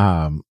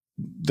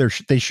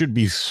they should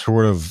be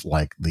sort of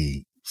like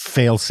the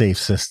fail-safe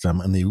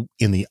system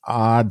in the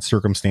odd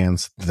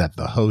circumstance that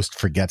the host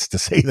forgets to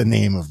say the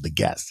name of the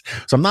guest.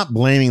 So I'm not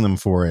blaming them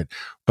for it,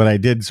 but I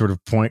did sort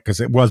of point, because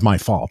it was my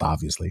fault,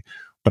 obviously,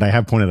 but I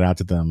have pointed out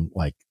to them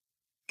like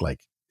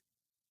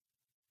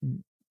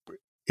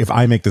if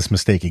I make this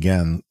mistake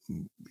again,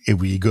 it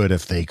would be good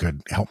if they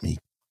could help me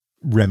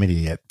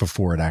remedy it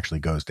before it actually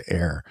goes to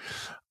air.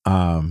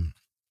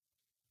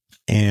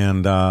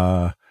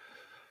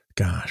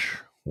 Gosh,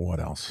 what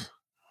else?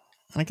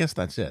 I guess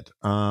that's it.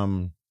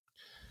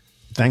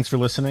 Thanks for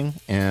listening,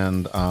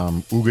 and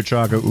Ooga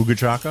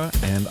Chaka,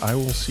 and I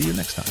will see you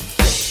next time.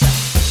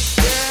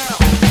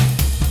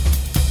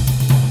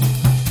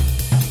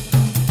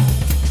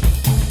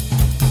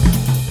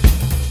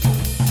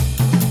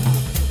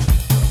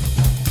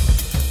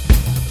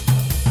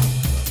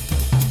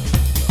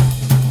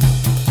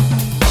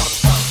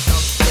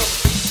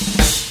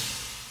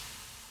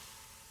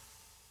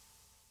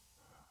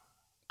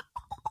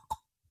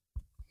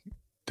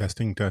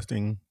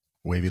 Testing.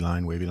 Wavy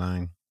line.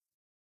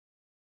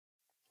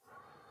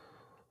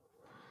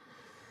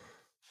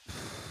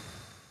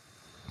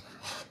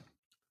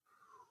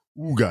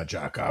 Ooga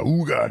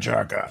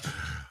Chaka.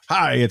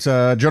 Hi, it's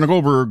Jonah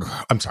Goldberg.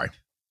 I'm sorry.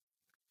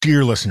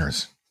 Dear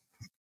listeners.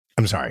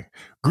 I'm sorry.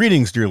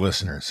 Greetings, dear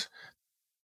listeners.